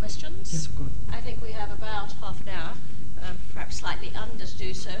take questions. Yes, of course. I think we have about half an hour, perhaps slightly under to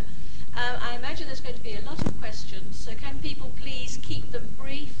do so. I imagine there's going to be a lot of questions, so can people please keep them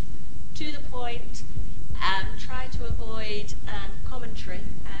brief, to the point, and try to avoid commentary,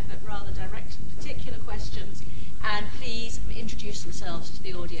 but rather direct and particular questions, and please introduce themselves to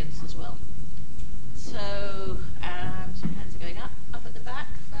the audience as well. So, some hands are going up at the back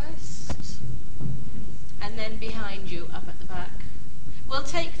first, and then behind you, up at the back. We'll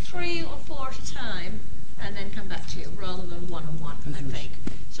take 3 or 4 at a time, and then come back to you, rather than one-on-one, I think.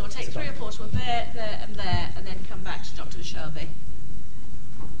 So we'll take 3 or 4, so there, and then come back to Dr. Nashabe.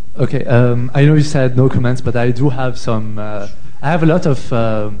 Okay, I know you said no comments, but I do have some, I have a lot of,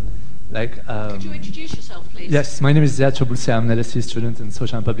 Could you introduce yourself, please? Yes, my name is Ziad Choboulsi. I'm an LSE student in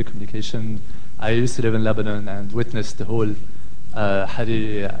social and public communication. I used to live in Lebanon and witnessed the whole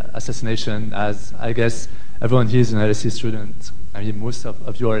Hariri assassination, as I guess everyone here is an LSE student. I mean, most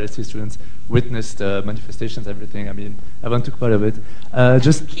of you are LSE students, witnessed manifestations, everything. I mean, everyone took part of it.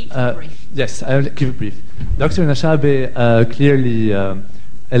 Just keep it brief. Yes, I'll keep it brief. Dr. Nashabe clearly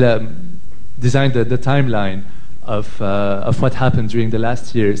designed the timeline of what happened during the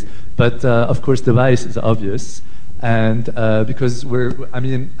last years. But of course, the bias is obvious, and because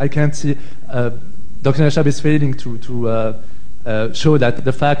I can't see Dr. Nashabe is failing to show that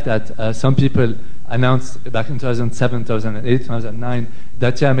the fact that some people announced back in 2007, 2008, 2009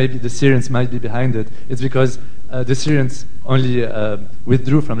 that maybe the Syrians might be behind it. It's because the Syrians only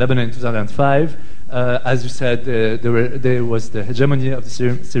withdrew from Lebanon in 2005. As you said, there was the hegemony of the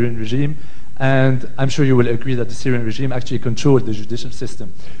Syrian regime, and I'm sure you will agree that the Syrian regime actually controlled the judicial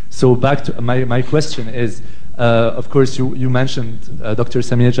system. So back to my question is, of course, you mentioned Dr.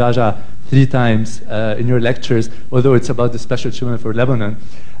 Samir Jaja 3 times in your lectures, although it's about the Special Tribunal for Lebanon.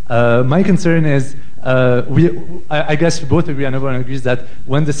 My concern is, I guess both agree and everyone agrees that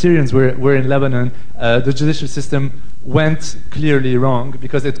when the Syrians were in Lebanon, the judicial system went clearly wrong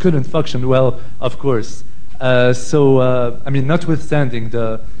because it couldn't function well, of course. Notwithstanding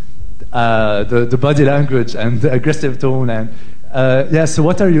the body language and the aggressive tone, and so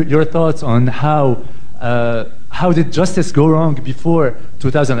what are your thoughts on how did justice go wrong before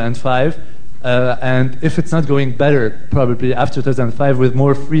 2005? And if it's not going better, probably after 2005, with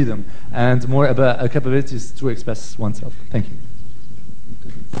more freedom and more capabilities to express oneself. Thank you.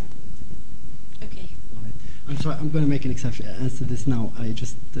 Okay. All right. I'm sorry, I'm going to make an exception. Answer this now. I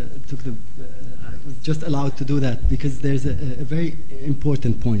just I was just allowed to do that because there's a very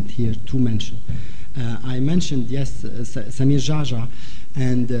important point here to mention. I mentioned, yes, Samir Jaja,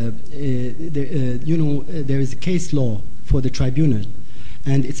 and there is a case law for the tribunal,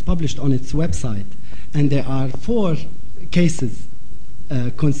 and it's published on its website. And there are 4 cases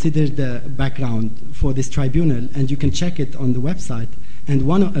considered the background for this tribunal, and you can check it on the website. And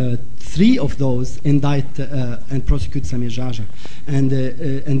 3 of those indict and prosecute Samir Jaja, and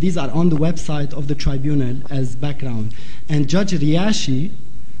these are on the website of the tribunal as background. And Judge Riashi,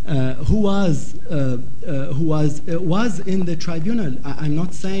 who was in the tribunal. I'm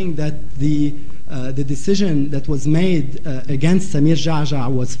not saying that the decision that was made against Samir Jaja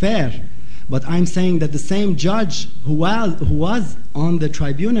was fair, but I'm saying that the same judge who was on the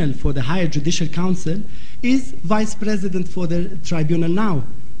tribunal for the Higher Judicial Council is vice president for the tribunal now.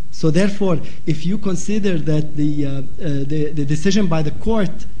 So therefore, if you consider that the decision by the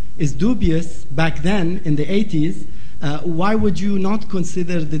court is dubious back then in the 80s, why would you not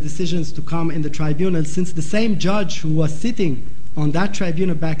consider the decisions to come in the tribunal, since the same judge who was sitting on that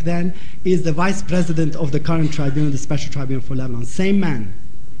tribunal back then is the vice president of the current tribunal, the Special Tribunal for Lebanon? Same man.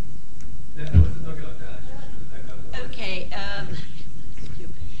 Okay.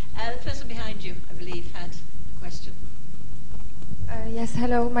 The person behind you, I believe, had a question. Yes,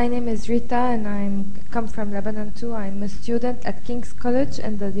 hello. My name is Rita, and I come from Lebanon too. I'm a student at King's College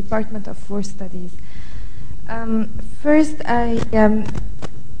in the Department of War Studies. First, I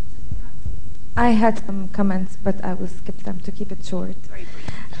had some comments, but I will skip them to keep it short.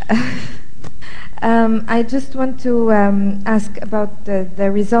 I just want to ask about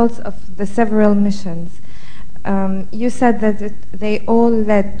the results of the several missions. You said that they all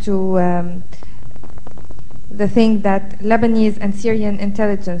led to the thing that Lebanese and Syrian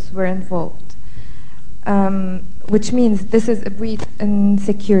intelligence were involved, which means this is a breach in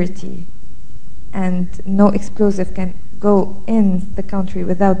security, and no explosive can go in the country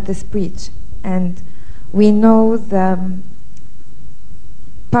without this breach. And we know the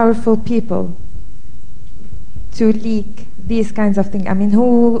powerful people to leak these kinds of things. I mean,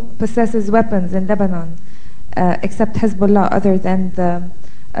 who possesses weapons in Lebanon except Hezbollah, other than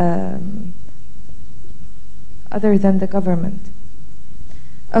the government?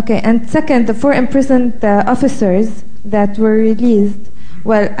 Okay, and second, the 4 imprisoned officers that were released,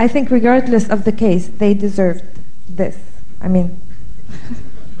 well, I think regardless of the case, they deserved this. I mean,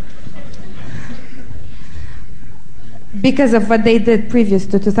 because of what they did previous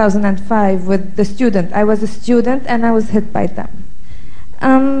to 2005 with the student. I was a student and I was hit by them.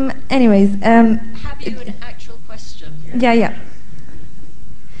 Anyways. Have you an actual question? Yeah.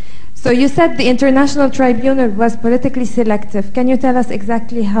 So you said the International Tribunal was politically selective. Can you tell us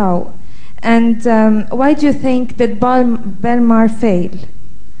exactly how? And why do you think did Belmar fail?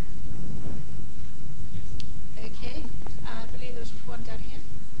 Okay, I believe there's one down here.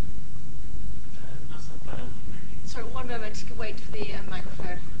 Sorry, one moment, wait for the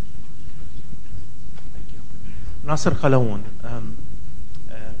microphone. Thank you. Nasser Kalawoun.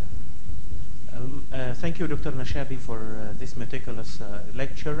 Thank you, Dr. Nashabe, for this meticulous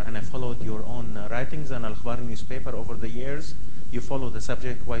lecture, and I followed your own writings and Al-Akhbar newspaper over the years. You follow the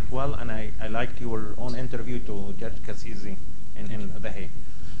subject quite well, and I liked your own interview to Judge Kassizi in The Hague.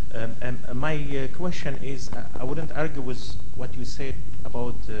 My question is, I wouldn't argue with what you said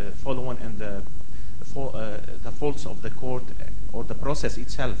about following and the faults of the court or the process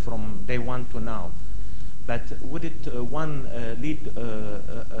itself from day one to now. But would it lead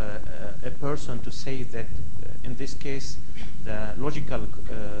a person to say that in this case the logical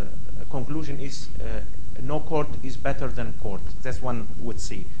conclusion is no court is better than court? That's one would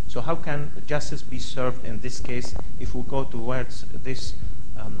see. So how can justice be served in this case if we go towards this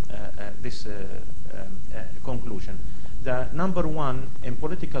conclusion? The number one, in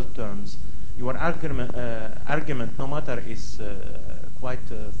political terms, your argument no matter is quite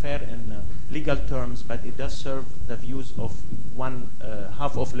fair in legal terms, but it does serve the views of one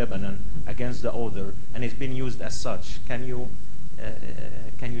half of Lebanon against the other, and it's been used as such. Can you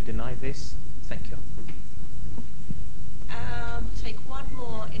deny this? Thank you. Take one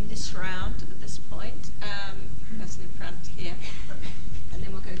more in this round at this point. Person in front here, and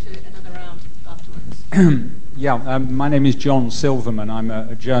then we'll go to another round afterwards. Yeah, my name is John Silverman. I'm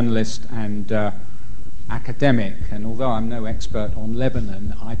a journalist and academic, and although I'm no expert on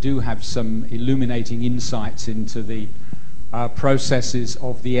Lebanon, I do have some illuminating insights into the processes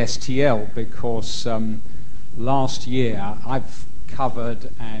of the STL, because last year I've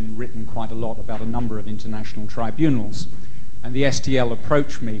covered and written quite a lot about a number of international tribunals, and the STL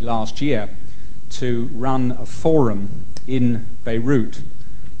approached me last year to run a forum in Beirut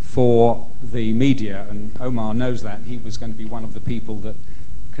for the media, and Omar knows that. He was going to be one of the people that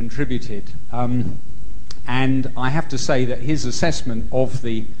contributed. And I have to say that his assessment of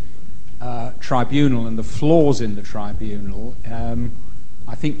the tribunal and the flaws in the tribunal,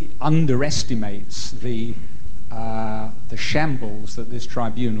 I think underestimates the shambles that this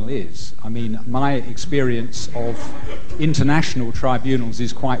tribunal is. I mean, my experience of international tribunals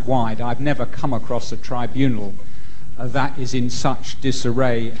is quite wide. I've never come across a tribunal that is in such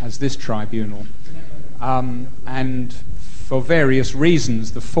disarray as this tribunal. And for various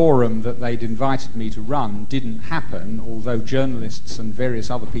reasons, the forum that they'd invited me to run didn't happen, although journalists and various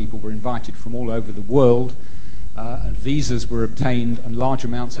other people were invited from all over the world. And visas were obtained and large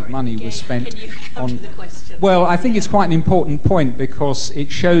amounts of money was spent on... Well, I think it's quite an important point, because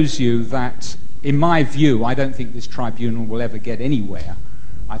it shows you that, in my view, I don't think this tribunal will ever get anywhere.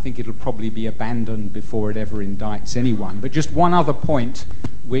 I think it'll probably be abandoned before it ever indicts anyone. But just one other point,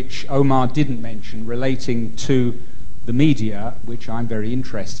 which Omar didn't mention, relating to the media, which I'm very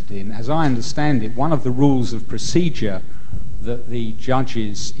interested in. As I understand it, one of the rules of procedure that the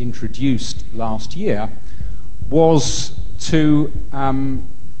judges introduced last year was to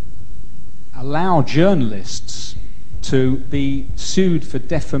allow journalists to be sued for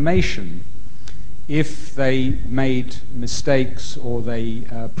defamation if they made mistakes or they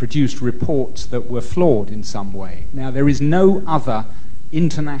produced reports that were flawed in some way. Now, there is no other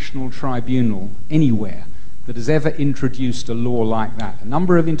international tribunal anywhere that has ever introduced a law like that. A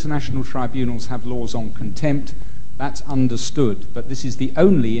number of international tribunals have laws on contempt. That's understood. But this is the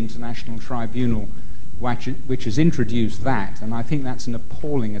only international tribunal which has introduced that, and I think that's an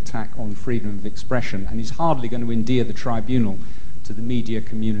appalling attack on freedom of expression, and is hardly going to endear the tribunal to the media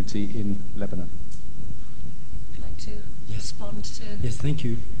community in Lebanon. Would you like to respond to... Yes, thank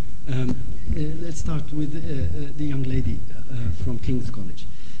you. Let's start with the young lady from King's College.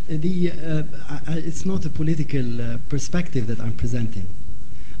 It's not a political perspective that I'm presenting.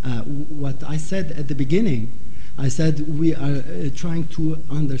 What I said at the beginning, I said we are trying to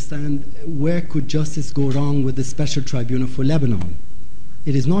understand where could justice go wrong with the Special Tribunal for Lebanon.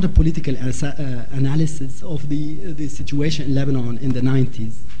 It is not a political analysis of the situation in Lebanon in the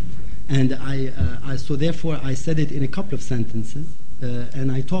 90s. And so therefore I said it in a couple of sentences,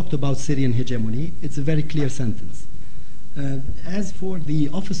 and I talked about Syrian hegemony. It's a very clear sentence. As for the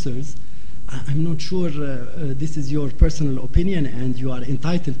officers, I'm not sure this is your personal opinion and you are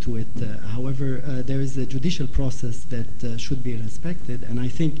entitled to it. However, there is a judicial process that should be respected, and I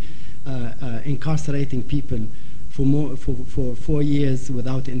think incarcerating people for 4 years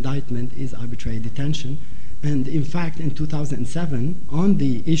without indictment is arbitrary detention. And in fact, in 2007, on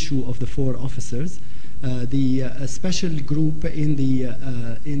the issue of the 4 officers, the special group in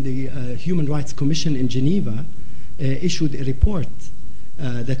the Human Rights Commission in Geneva issued a report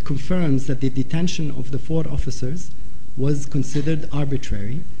that confirms that the detention of the 4 officers was considered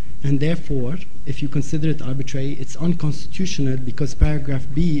arbitrary, and therefore, if you consider it arbitrary, it's unconstitutional, because paragraph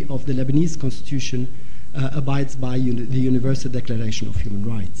B of the Lebanese constitution abides by the Universal Declaration of Human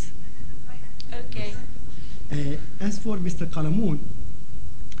Rights. Okay. As for Mr. Qalamoun,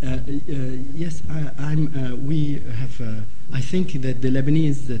 yes, I think that the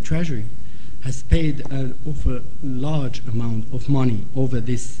Lebanese treasury has paid an awful large amount of money over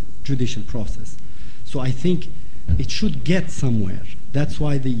this judicial process. So I think it should get somewhere. That's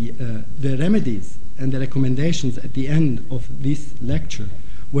why the remedies and the recommendations at the end of this lecture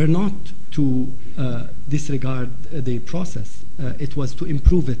were not to disregard the process. It was to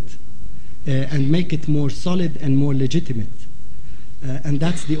improve it and make it more solid and more legitimate. And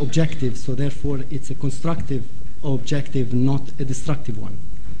that's the objective, so therefore it's a constructive objective, not a destructive one.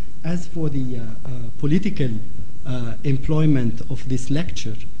 As for the political employment of this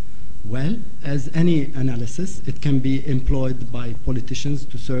lecture, well, as any analysis, it can be employed by politicians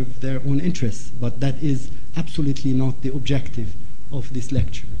to serve their own interess, but that is absolutely not the objective of this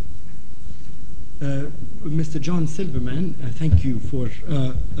lecture. Mr. John Silverman, thank you for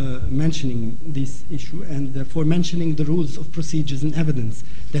mentioning this issue and for mentioning the rules of procedures and evidence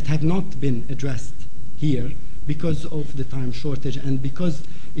that have not been addressed here because of the time shortage, and because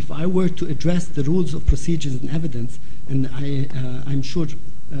if I were to address the rules of procedures and evidence, and I'm sure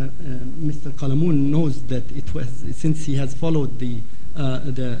Mr. Qalamoun knows that it was, since he has followed the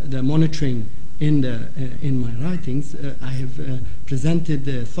monitoring in my writings, I have presented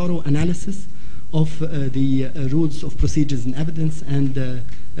a thorough analysis of the rules of procedures and evidence and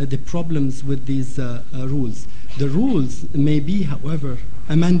the problems with these rules. The rules may be, however,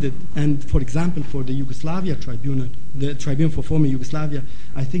 amended, and for example, for the Yugoslavia Tribunal, the Tribunal for former Yugoslavia,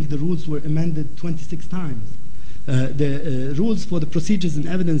 I think the rules were amended 26 times. The rules for the procedures and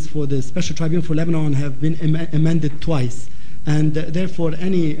evidence for the Special Tribunal for Lebanon have been amended twice, and therefore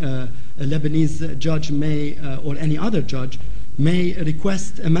any Lebanese judge may, or any other judge, may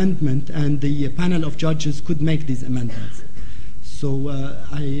request amendment, and the panel of judges could make these amendments. So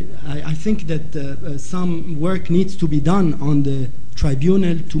I think that some work needs to be done on the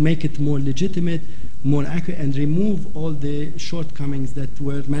tribunal to make it more legitimate, more accurate, and remove all the shortcomings that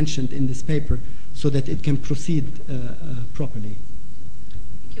were mentioned in this paper so that it can proceed properly.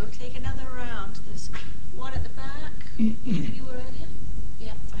 You'll take another round. There's one at the back. You were earlier?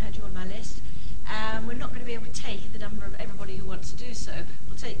 Yeah, I had you on my list. We're not going to be able to take the number of everybody who wants to do so.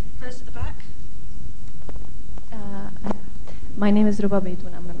 We'll take first at the back. My name is Ruba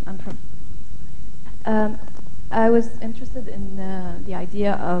Baytoun. I'm from. I was interested in the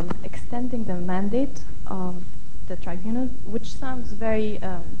idea of extending the mandate of the tribunal, which sounds very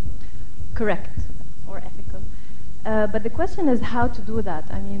correct or ethical. But the question is how to do that.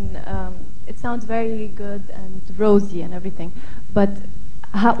 I mean, it sounds very good and rosy and everything, but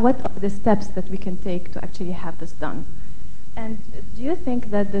what are the steps that we can take to actually have this done? And do you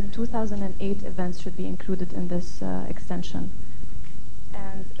think that the 2008 events should be included in this extension?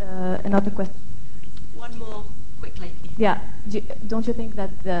 And another question. One more, quickly. Yeah. Don't you think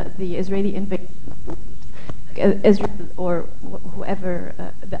that the Israeli invasion, Israel or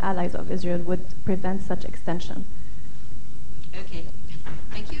whoever, the allies of Israel, would prevent such extension? Okay.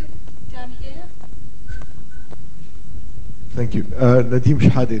 Thank you. Down here. Thank you. Nadim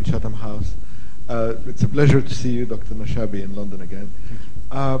Shahadi, Chatham House. It's a pleasure to see you, Dr. Nashabe, in London again.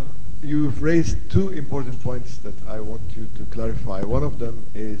 You've raised two important points that I want you to clarify. One of them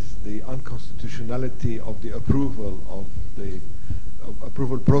is the unconstitutionality of the approval of the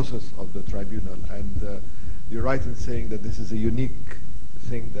approval process of the tribunal. And you're right in saying that this is a unique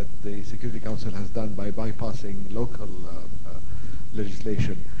thing that the Security Council has done by bypassing local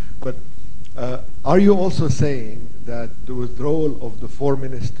legislation. But are you also saying that the withdrawal of the 4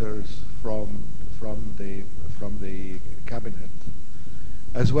 ministers from the cabinet,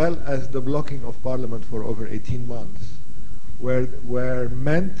 as well as the blocking of parliament for over 18 months, were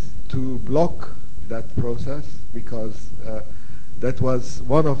meant to block that process, because that was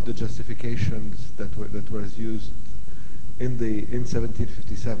one of the justifications that was used in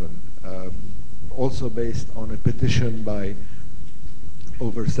 1757, also based on a petition by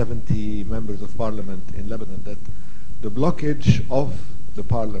over 70 members of parliament in Lebanon, that the blockage of the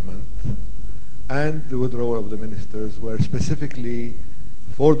parliament and the withdrawal of the ministers were specifically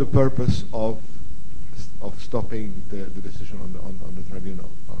for the purpose of stopping the decision on the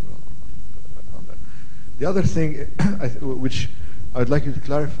tribunal. On that. The other thing, which I'd like you to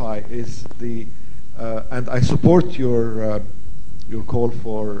clarify, is and I support your call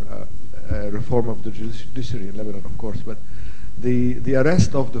for reform of the judiciary in Lebanon, of course, but the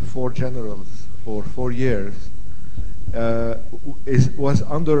arrest of the 4 generals for 4 years was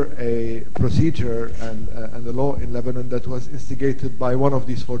under a procedure and a law in Lebanon that was instigated by one of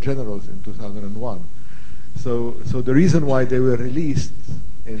these 4 generals in 2001. So the reason why they were released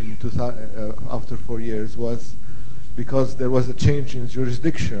after 4 years was because there was a change in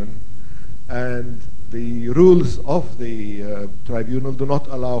jurisdiction, and the rules of the tribunal do not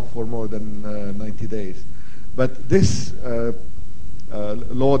allow for more than 90 days. But this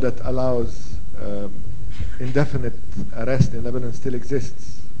law that allows indefinite arrest in Lebanon still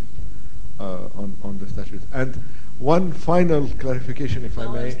exists on the statutes. And one final clarification, if I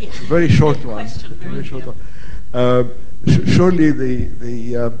may, very short one. Very short one. Surely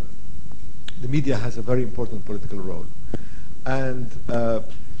the media has a very important political role, and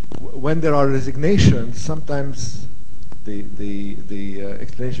when there are resignations, sometimes the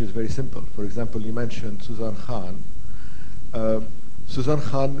explanation is very simple. For example, you mentioned Suzanne Khan. Suzanne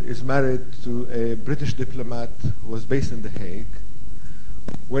Khan is married to a British diplomat who was based in The Hague.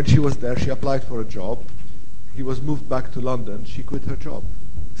 When she was there, she applied for a job. He was moved back to London. She quit her job.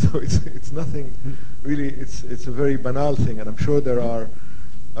 So it's nothing really. It's a very banal thing, and I'm sure there are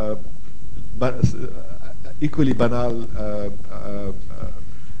equally banal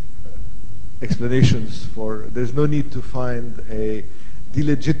explanations for. There's no need to find a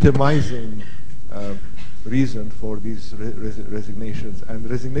delegitimizing reason for these resignations, and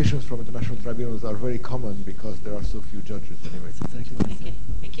resignations from international tribunals are very common because there are so few judges anyway. Thank you.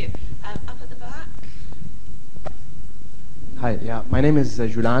 Thank you. Up at the back. Hi, yeah, my name is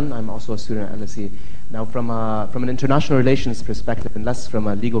Julan. I'm also a student at LSE. Now, from an international relations perspective and less from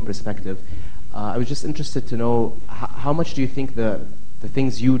a legal perspective, I was just interested to know how much do you think the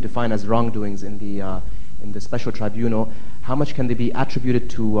things you define as wrongdoings in the Special Tribunal, how much can they be attributed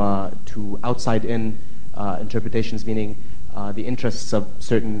to outside-in interpretations, meaning the interests of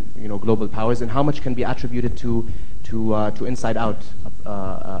certain global powers, and how much can be attributed to inside-out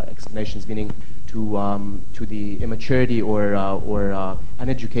explanations, meaning to the immaturity or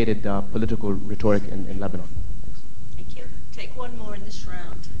uneducated political rhetoric in Lebanon. Thank you. Take one more in this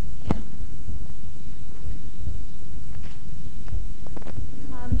round.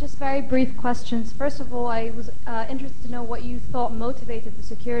 Just very brief questions. First of all, I was interested to know what you thought motivated the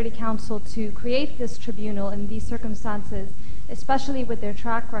Security Council to create this tribunal in these circumstances, especially with their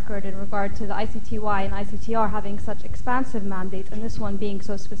track record in regard to the ICTY and ICTR having such expansive mandates and this one being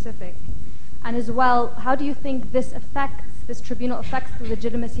so specific. And as well, how do you think this tribunal affects the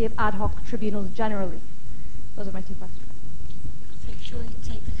legitimacy of ad hoc tribunals generally? Those are my two questions. I think sure you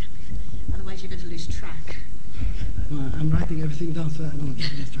take the, otherwise you're going to lose track. I'm writing everything down so I don't get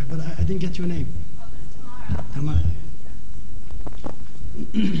this track, but I didn't get your name. Tamara.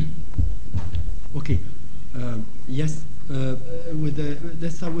 Okay. Yes.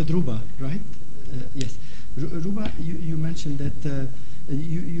 Let's start with Ruba, right? Yes. Ruba, you mentioned that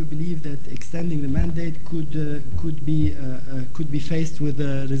you believe that extending the mandate could be faced with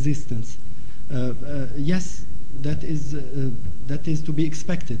resistance. Yes, that is to be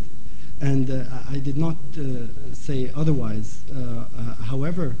expected, and I did not say otherwise.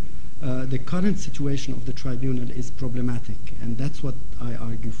 However, the current situation of the tribunal is problematic, and that's what I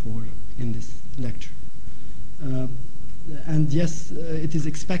argue for in this lecture. And yes, it is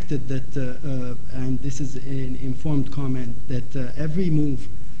expected that, and this is an informed comment, that every move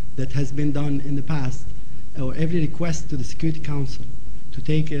that has been done in the past, or every request to the Security Council to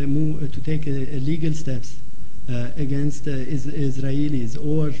take legal steps against Israelis,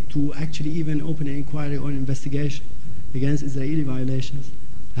 or to actually even open an inquiry or investigation against Israeli violations,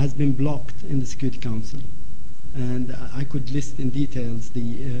 has been blocked in the Security Council. And I could list in details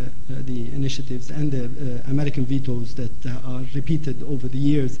the initiatives and the American vetoes that are repeated over the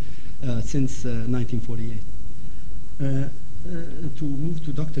years since 1948. To move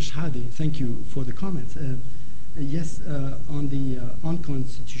to Dr. Shahade, thank you for the comments. Yes, on the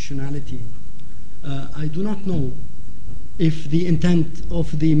unconstitutionality, I do not know if the intent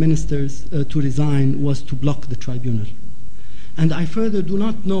of the ministers to resign was to block the tribunal. And I further do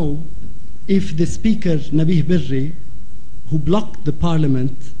not know if the Speaker, Nabih Berri, who blocked the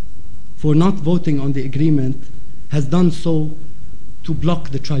Parliament for not voting on the agreement, has done so to block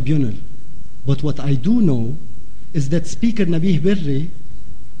the tribunal. But what I do know is that Speaker Nabih Berri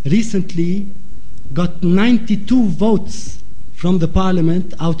recently got 92 votes from the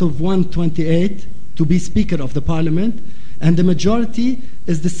Parliament out of 128 to be Speaker of the Parliament, and the majority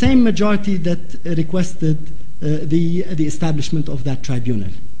is the same majority that requested the establishment of that tribunal.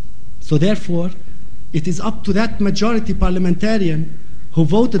 So therefore, it is up to that majority parliamentarian who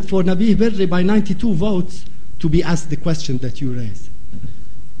voted for Nabih Berri by 92 votes to be asked the question that you raised.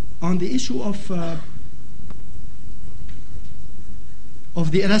 On the issue of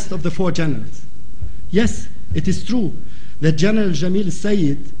the arrest of the 4 generals, yes, it is true that General Jamil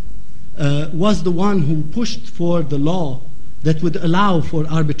Sayed was the one who pushed for the law that would allow for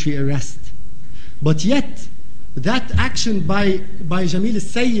arbitrary arrest. But yet, that action by Jamil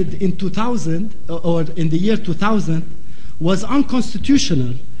Sayed in 2000, or in the year 2000, was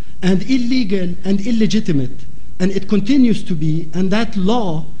unconstitutional and illegal and illegitimate, and it continues to be, and that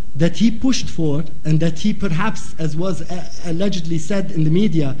law that he pushed for, and that he perhaps, as was allegedly said in the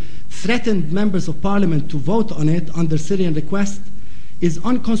media, threatened members of parliament to vote on it under Syrian request, is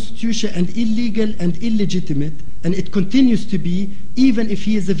unconstitutional and illegal and illegitimate, and it continues to be even if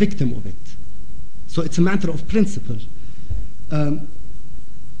he is a victim of it. So it's a matter of principle.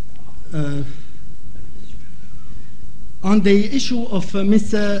 On the issue of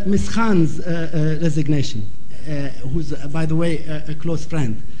Ms. Khan's resignation, who's, by the way, a close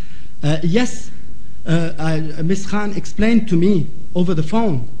friend, yes, Ms. Khan explained to me over the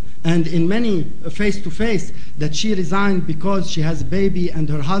phone and in many face-to-face that she resigned because she has a baby and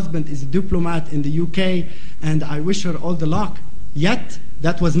her husband is a diplomat in the UK, and I wish her all the luck. Yet,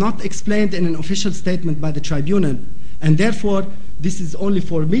 that was not explained in an official statement by the tribunal, and therefore, this is only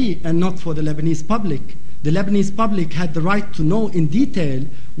for me and not for the Lebanese public. The Lebanese public had the right to know in detail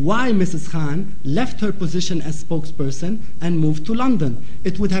why Mrs. Khan left her position as spokesperson and moved to London.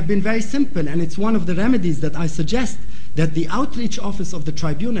 It would have been very simple, and it's one of the remedies that I suggest, that the outreach office of the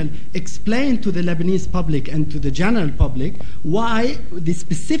tribunal explain to the Lebanese public and to the general public why the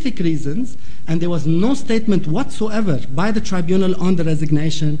specific reasons, and there was no statement whatsoever by the tribunal on the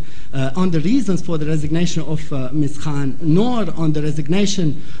resignation, on the reasons for the resignation of Ms. Khan, nor on the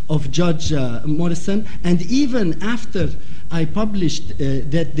resignation of Judge Morrison. And even after I published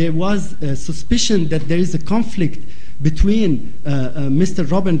that there was a suspicion that there is a conflict between Mr.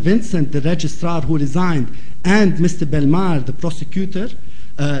 Robin Vincent, the registrar who resigned, and Mr. Belmar, the prosecutor,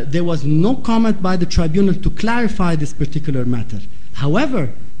 there was no comment by the tribunal to clarify this particular matter.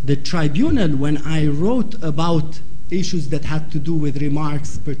 However, the tribunal, when I wrote about issues that had to do with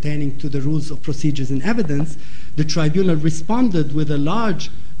remarks pertaining to the rules of procedures and evidence, the tribunal responded with a large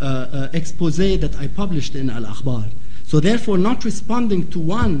expose that I published in Al-Akhbar. So therefore, not responding to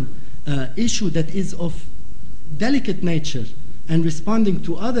one issue that is of delicate nature and responding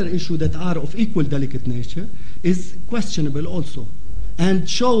to other issues that are of equal delicate nature is questionable also, and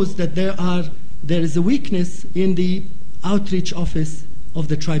shows that there is a weakness in the outreach office of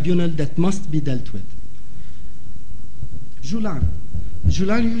the tribunal that must be dealt with. Julan,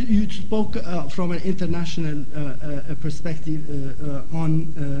 you spoke from an international perspective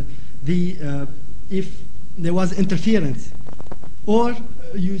on if there was interference, or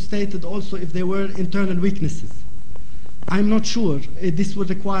you stated also if there were internal weaknesses. I'm not sure. This would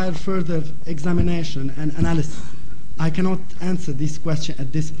require further examination and analysis. I cannot answer this question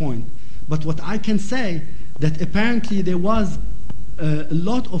at this point. But what I can say, that apparently there was a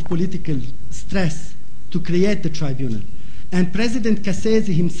lot of political stress to create the tribunal. And President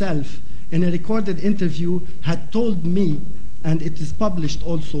Kassezi himself, in a recorded interview, had told me, and it is published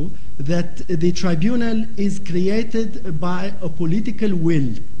also, that the tribunal is created by a political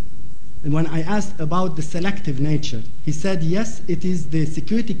will. And when I asked about the selective nature, he said, yes, it is the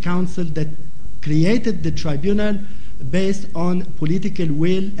Security Council that created the tribunal based on political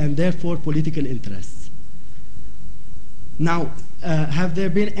will and therefore political interests. Now, have there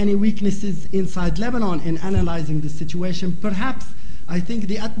been any weaknesses inside Lebanon in analyzing the situation? Perhaps. I think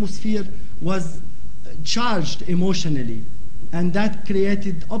the atmosphere was charged emotionally, and that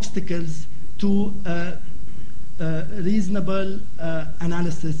created obstacles to reasonable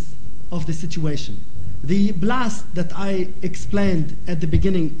analysis of the situation. The blast that I explained at the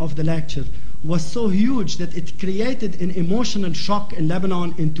beginning of the lecture was so huge that it created an emotional shock in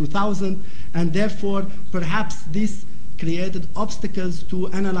Lebanon in 2000, and therefore perhaps this created obstacles to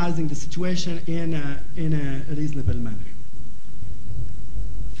analyzing the situation in a reasonable manner.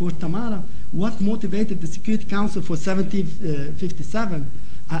 For Tamara, what motivated the Security Council for 1757?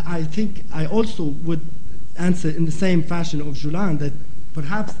 I think I also would answer in the same fashion of Julan, that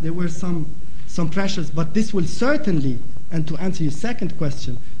perhaps there were some pressures, but this will certainly, and to answer your second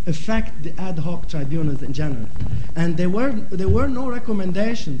question, affect the ad hoc tribunals in general. And there were no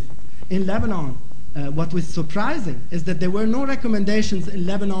recommendations in Lebanon. What was surprising is that there were no recommendations in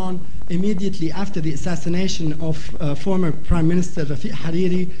Lebanon immediately after the assassination of former Prime Minister Rafic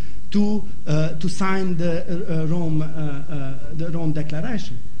Hariri to sign the Rome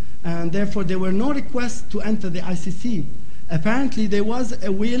Declaration. And therefore there were no requests to enter the ICC. Apparently there was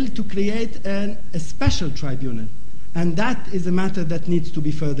a will to create a special tribunal, and that is a matter that needs to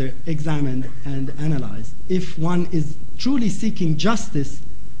be further examined and analyzed if one is truly seeking justice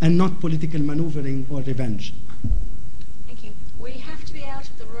and not political maneuvering or revenge. Thank you. We have to be out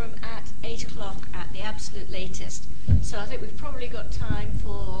of the room at 8 o'clock at the absolute latest, so I think we've probably got time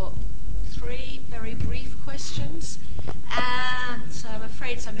for 3 very brief questions, and so I'm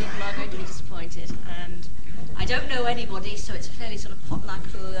afraid some people are going to be disappointed, and I don't know anybody, so it's a fairly sort of potluck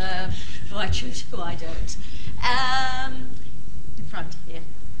who I choose, who I don't. In front here.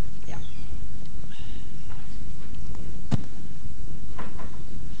 Yeah.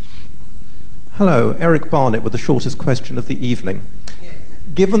 Hello, Eric Barnett with the shortest question of the evening.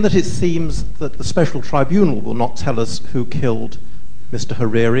 Given that it seems that the Special Tribunal will not tell us who killed Mr.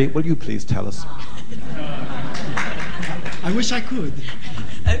 Hariri, will you please tell us? I wish I could.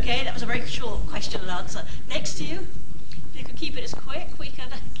 Okay, that was a very short question and answer. Next to you, if you could keep it as quick, we can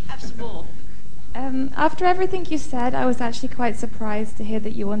have some more. After everything you said, I was actually quite surprised to hear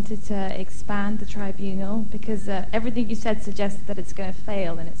that you wanted to expand the tribunal, because everything you said suggests that it's going to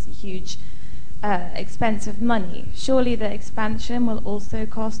fail and it's a huge expense of money. Surely the expansion will also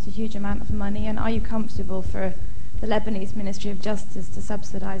cost a huge amount of money, and are you comfortable for the Lebanese Ministry of Justice to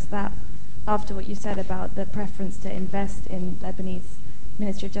subsidize that after what you said about the preference to invest in Lebanese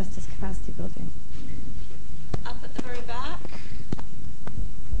Ministry of Justice capacity building? Up at the very back.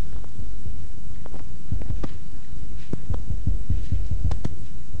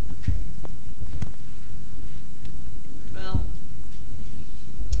 Well,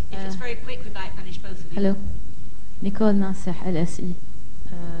 if it's very quick, we might manage both of you. Hello, Nicole Nasih, LSE.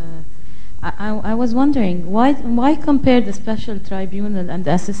 I was wondering, why compare the Special Tribunal and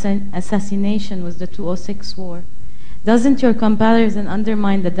the assassination with the 2006 war? Doesn't your comparison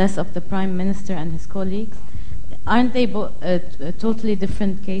undermine the death of the Prime Minister and his colleagues? Aren't they totally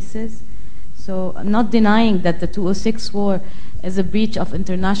different cases? So I'm not denying that the 2006 war is a breach of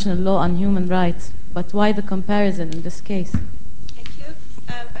international law on human rights, but why the comparison in this case? Thank you.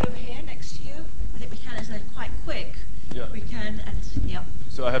 Over here, next to you. I think we can, as they're quite quick. Yeah. We can, yeah.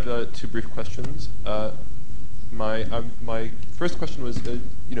 So I have two brief questions. My first question was, do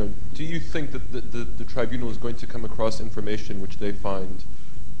you think that the tribunal is going to come across information which they find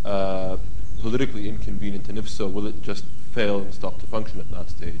politically inconvenient, and if so, will it just fail and stop to function at that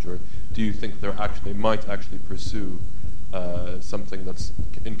stage, or do you think they might actually pursue something that's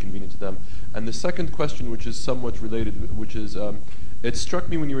inconvenient to them? And the second question, which is somewhat related, which is, it struck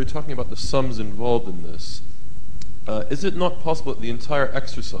me when you were talking about the sums involved in this. Is it not possible that the entire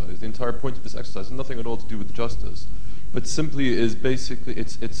point of this exercise has nothing at all to do with justice, but simply is basically,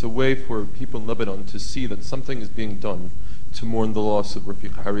 it's a way for people in Lebanon to see that something is being done to mourn the loss of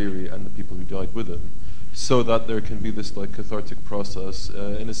Rafic Hariri and the people who died with him, so that there can be this cathartic process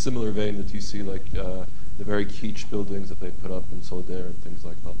in a similar vein that you see the very kitsch buildings that they put up in Solidaire and things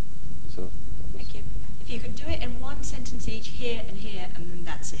like that. So. Thank you. If you could do it in one sentence each, here, and then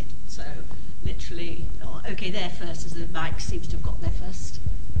that's it. So literally, okay, there first, as the mic seems to have got there first.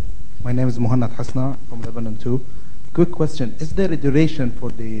 My name is Muhannad Hasna from Lebanon too. Quick question: is there a duration for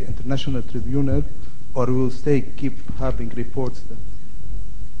the International Tribunal, or will they keep having reports?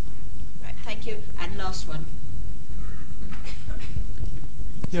 Right, thank you. And last one.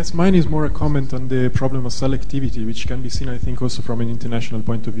 Yes, mine is more a comment on the problem of selectivity, which can be seen, I think, also from an international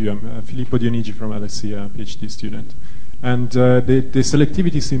point of view. I'm Filippo Dionigi from LSE, a PhD student. And the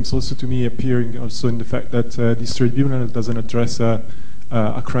selectivity seems also to me appearing also in the fact that this tribunal doesn't address a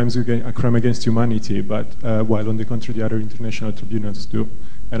crime against humanity, but while on the contrary, the other international tribunals do.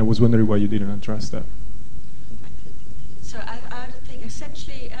 And I was wondering why you didn't address that. So I think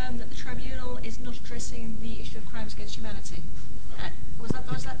essentially that the tribunal is not addressing the issue of crimes against humanity. Was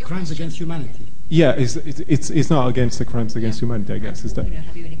that your crimes question? against humanity? Yeah, it's not against the crimes against humanity, I guess. Is that?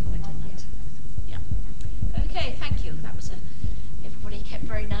 Have you any comment on that? Yeah. Okay, thank you. That was everybody kept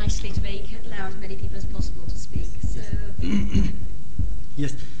very nicely to allow as many people as possible to speak. So.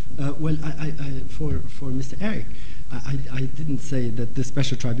 Yes. Well, for Mr. Eric, I didn't say that the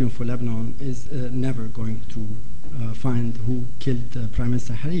Special Tribunal for Lebanon is never going to find who killed Prime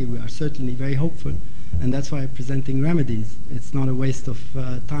Minister Hariri. We are certainly very hopeful, and that's why I'm presenting remedies. It's not a waste of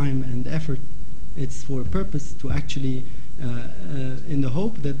time and effort. It's for a purpose to actually, in the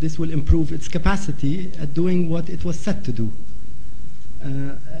hope that this will improve its capacity at doing what it was set to do.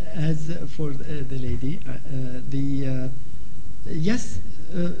 As for the lady, yes,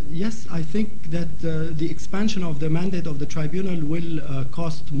 I think that the expansion of the mandate of the tribunal will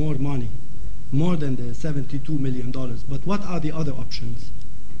cost more money, more than the $72 million. But what are the other options?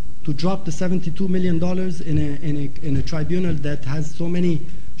 To drop the $72 million in a tribunal that has so many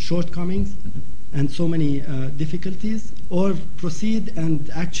shortcomings and so many difficulties, or proceed and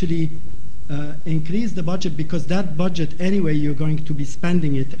actually increase the budget, because that budget anyway you're going to be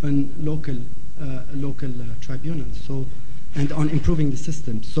spending it on local tribunals. So, and on improving the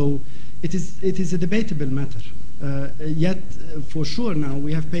system. So it is a debatable matter. Yet, for sure now,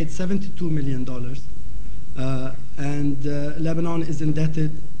 we have paid $72 million, and Lebanon is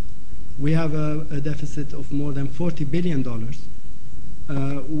indebted. We have a deficit of more than $40 billion.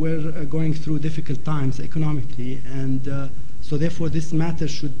 we're going through difficult times economically, and so therefore this matter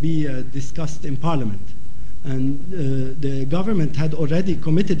should be discussed in Parliament. And the government had already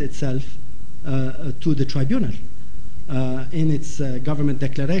committed itself to the tribunal in its government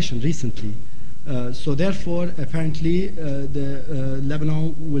declaration recently. So therefore, apparently,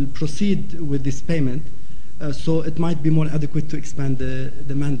 Lebanon will proceed with this payment. So it might be more adequate to expand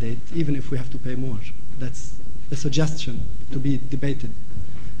the mandate, even if we have to pay more. That's a suggestion to be debated.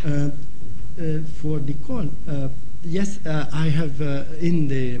 For the call, yes, I have in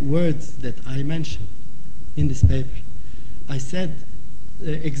the words that I mentioned in this paper, I said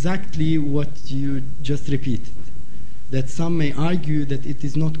exactly what you just repeated, that some may argue that it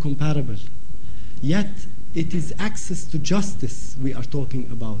is not comparable. Yet, it is access to justice we are talking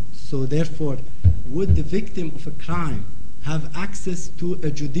about. So therefore, would the victim of a crime have access to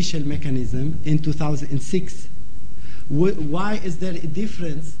a judicial mechanism in 2006? Why is there a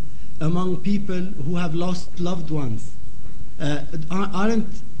difference among people who have lost loved ones?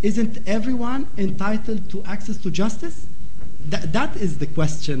 Isn't everyone entitled to access to justice? That is the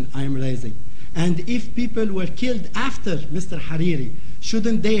question I am raising. And if people were killed after Mr. Hariri,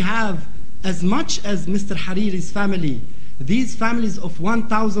 shouldn't they have, as much as Mr. Hariri's family, these families of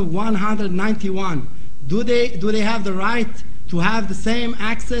 1,191, do they have the right to have the same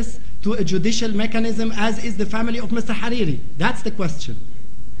access to a judicial mechanism as is the family of Mr. Hariri? That's the question.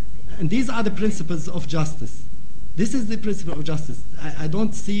 And these are the principles of justice. This is the principle of justice. I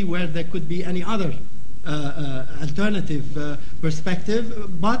don't see where there could be any other alternative perspective,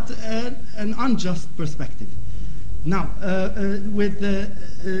 but an unjust perspective. Now,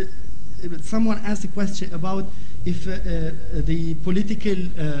 someone asked a question about if the political,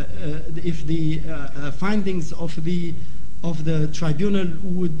 if the findings of the tribunal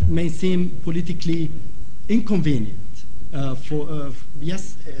may seem politically inconvenient.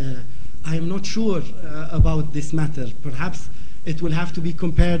 Yes, I am not sure about this matter. Perhaps it will have to be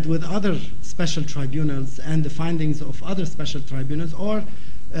compared with other special tribunals and the findings of other special tribunals, or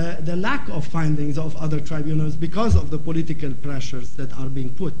the lack of findings of other tribunals because of the political pressures that are being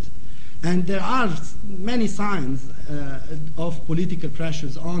put. And there are many signs of political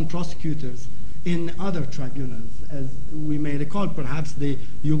pressures on prosecutors in other tribunals. As we may recall, perhaps the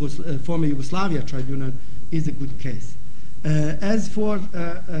former Yugoslavia tribunal is a good case. As for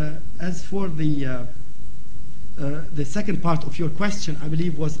the second part of your question, I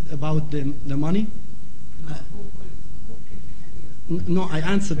believe was about the money. No, I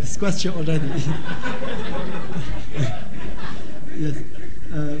answered this question already. Yes.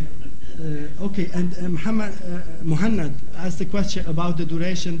 Okay, and Muhannad asked a question about the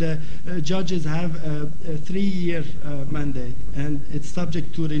duration. The judges have a 3-year mandate, and it's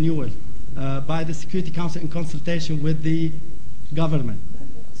subject to renewal by the Security Council in consultation with the government.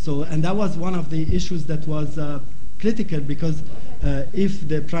 So, and that was one of the issues that was critical, because if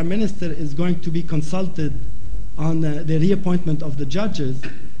the Prime Minister is going to be consulted on the reappointment of the judges,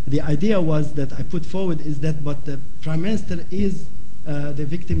 the idea was that I put forward is that, but the Prime Minister is the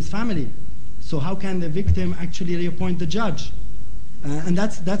victim's family. So how can the victim actually reappoint the judge? And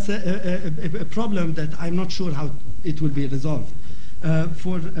that's a problem that I'm not sure how it will be resolved.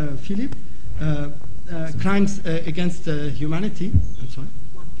 For Philip, crimes against humanity. I'm sorry.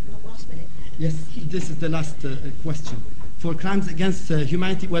 Last minute. Yes, this is the last question. For crimes against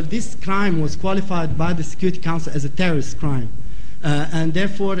humanity, well, this crime was qualified by the Security Council as a terrorist crime. And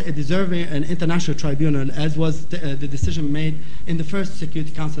therefore deserving an international tribunal, as was the decision made in the first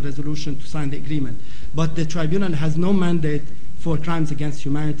Security Council resolution to sign the agreement. But the tribunal has no mandate for crimes against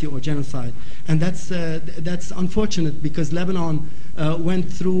humanity or genocide. And that's unfortunate, because Lebanon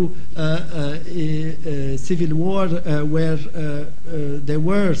went through a civil war where there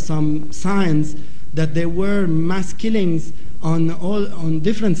were some signs that there were mass killings on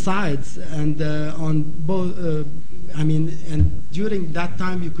different sides, and on both. And during that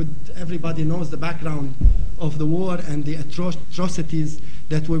time, everybody knows the background of the war and the atrocities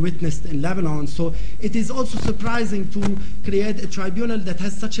that were witnessed in Lebanon. So it is also surprising to create a tribunal that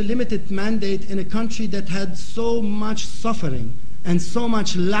has such a limited mandate in a country that had so much suffering and so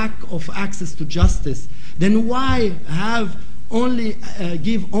much lack of access to justice. Then why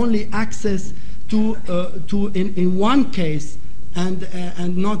give only access to in one case,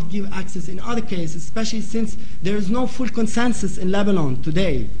 and not give access in other cases, especially since there is no full consensus in Lebanon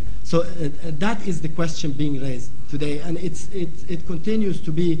today. So that is the question being raised today, and it continues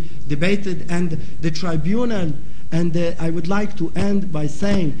to be debated. And the tribunal, and I would like to end by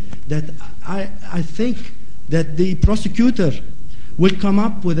saying that I think that the prosecutor will come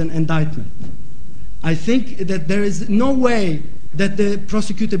up with an indictment. I think that there is no way that the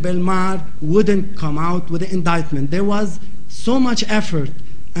prosecutor Belmar wouldn't come out with an indictment. There was so much effort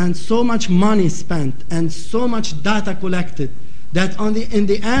and so much money spent and so much data collected that in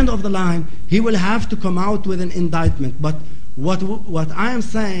the end of the line, he will have to come out with an indictment. But what I am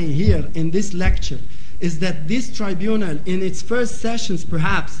saying here in this lecture is that this tribunal, in its first sessions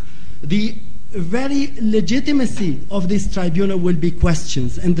perhaps, the very legitimacy of this tribunal will be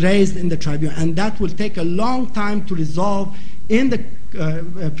questioned and raised in the tribunal, and that will take a long time to resolve in the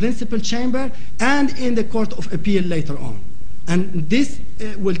principal chamber and in the Court of Appeal later on. And this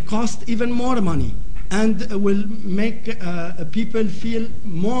will cost even more money and will make people feel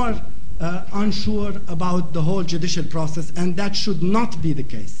more unsure about the whole judicial process, and that should not be the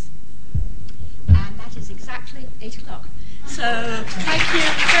case. And that is exactly 8 o'clock. So thank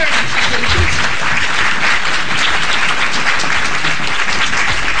you.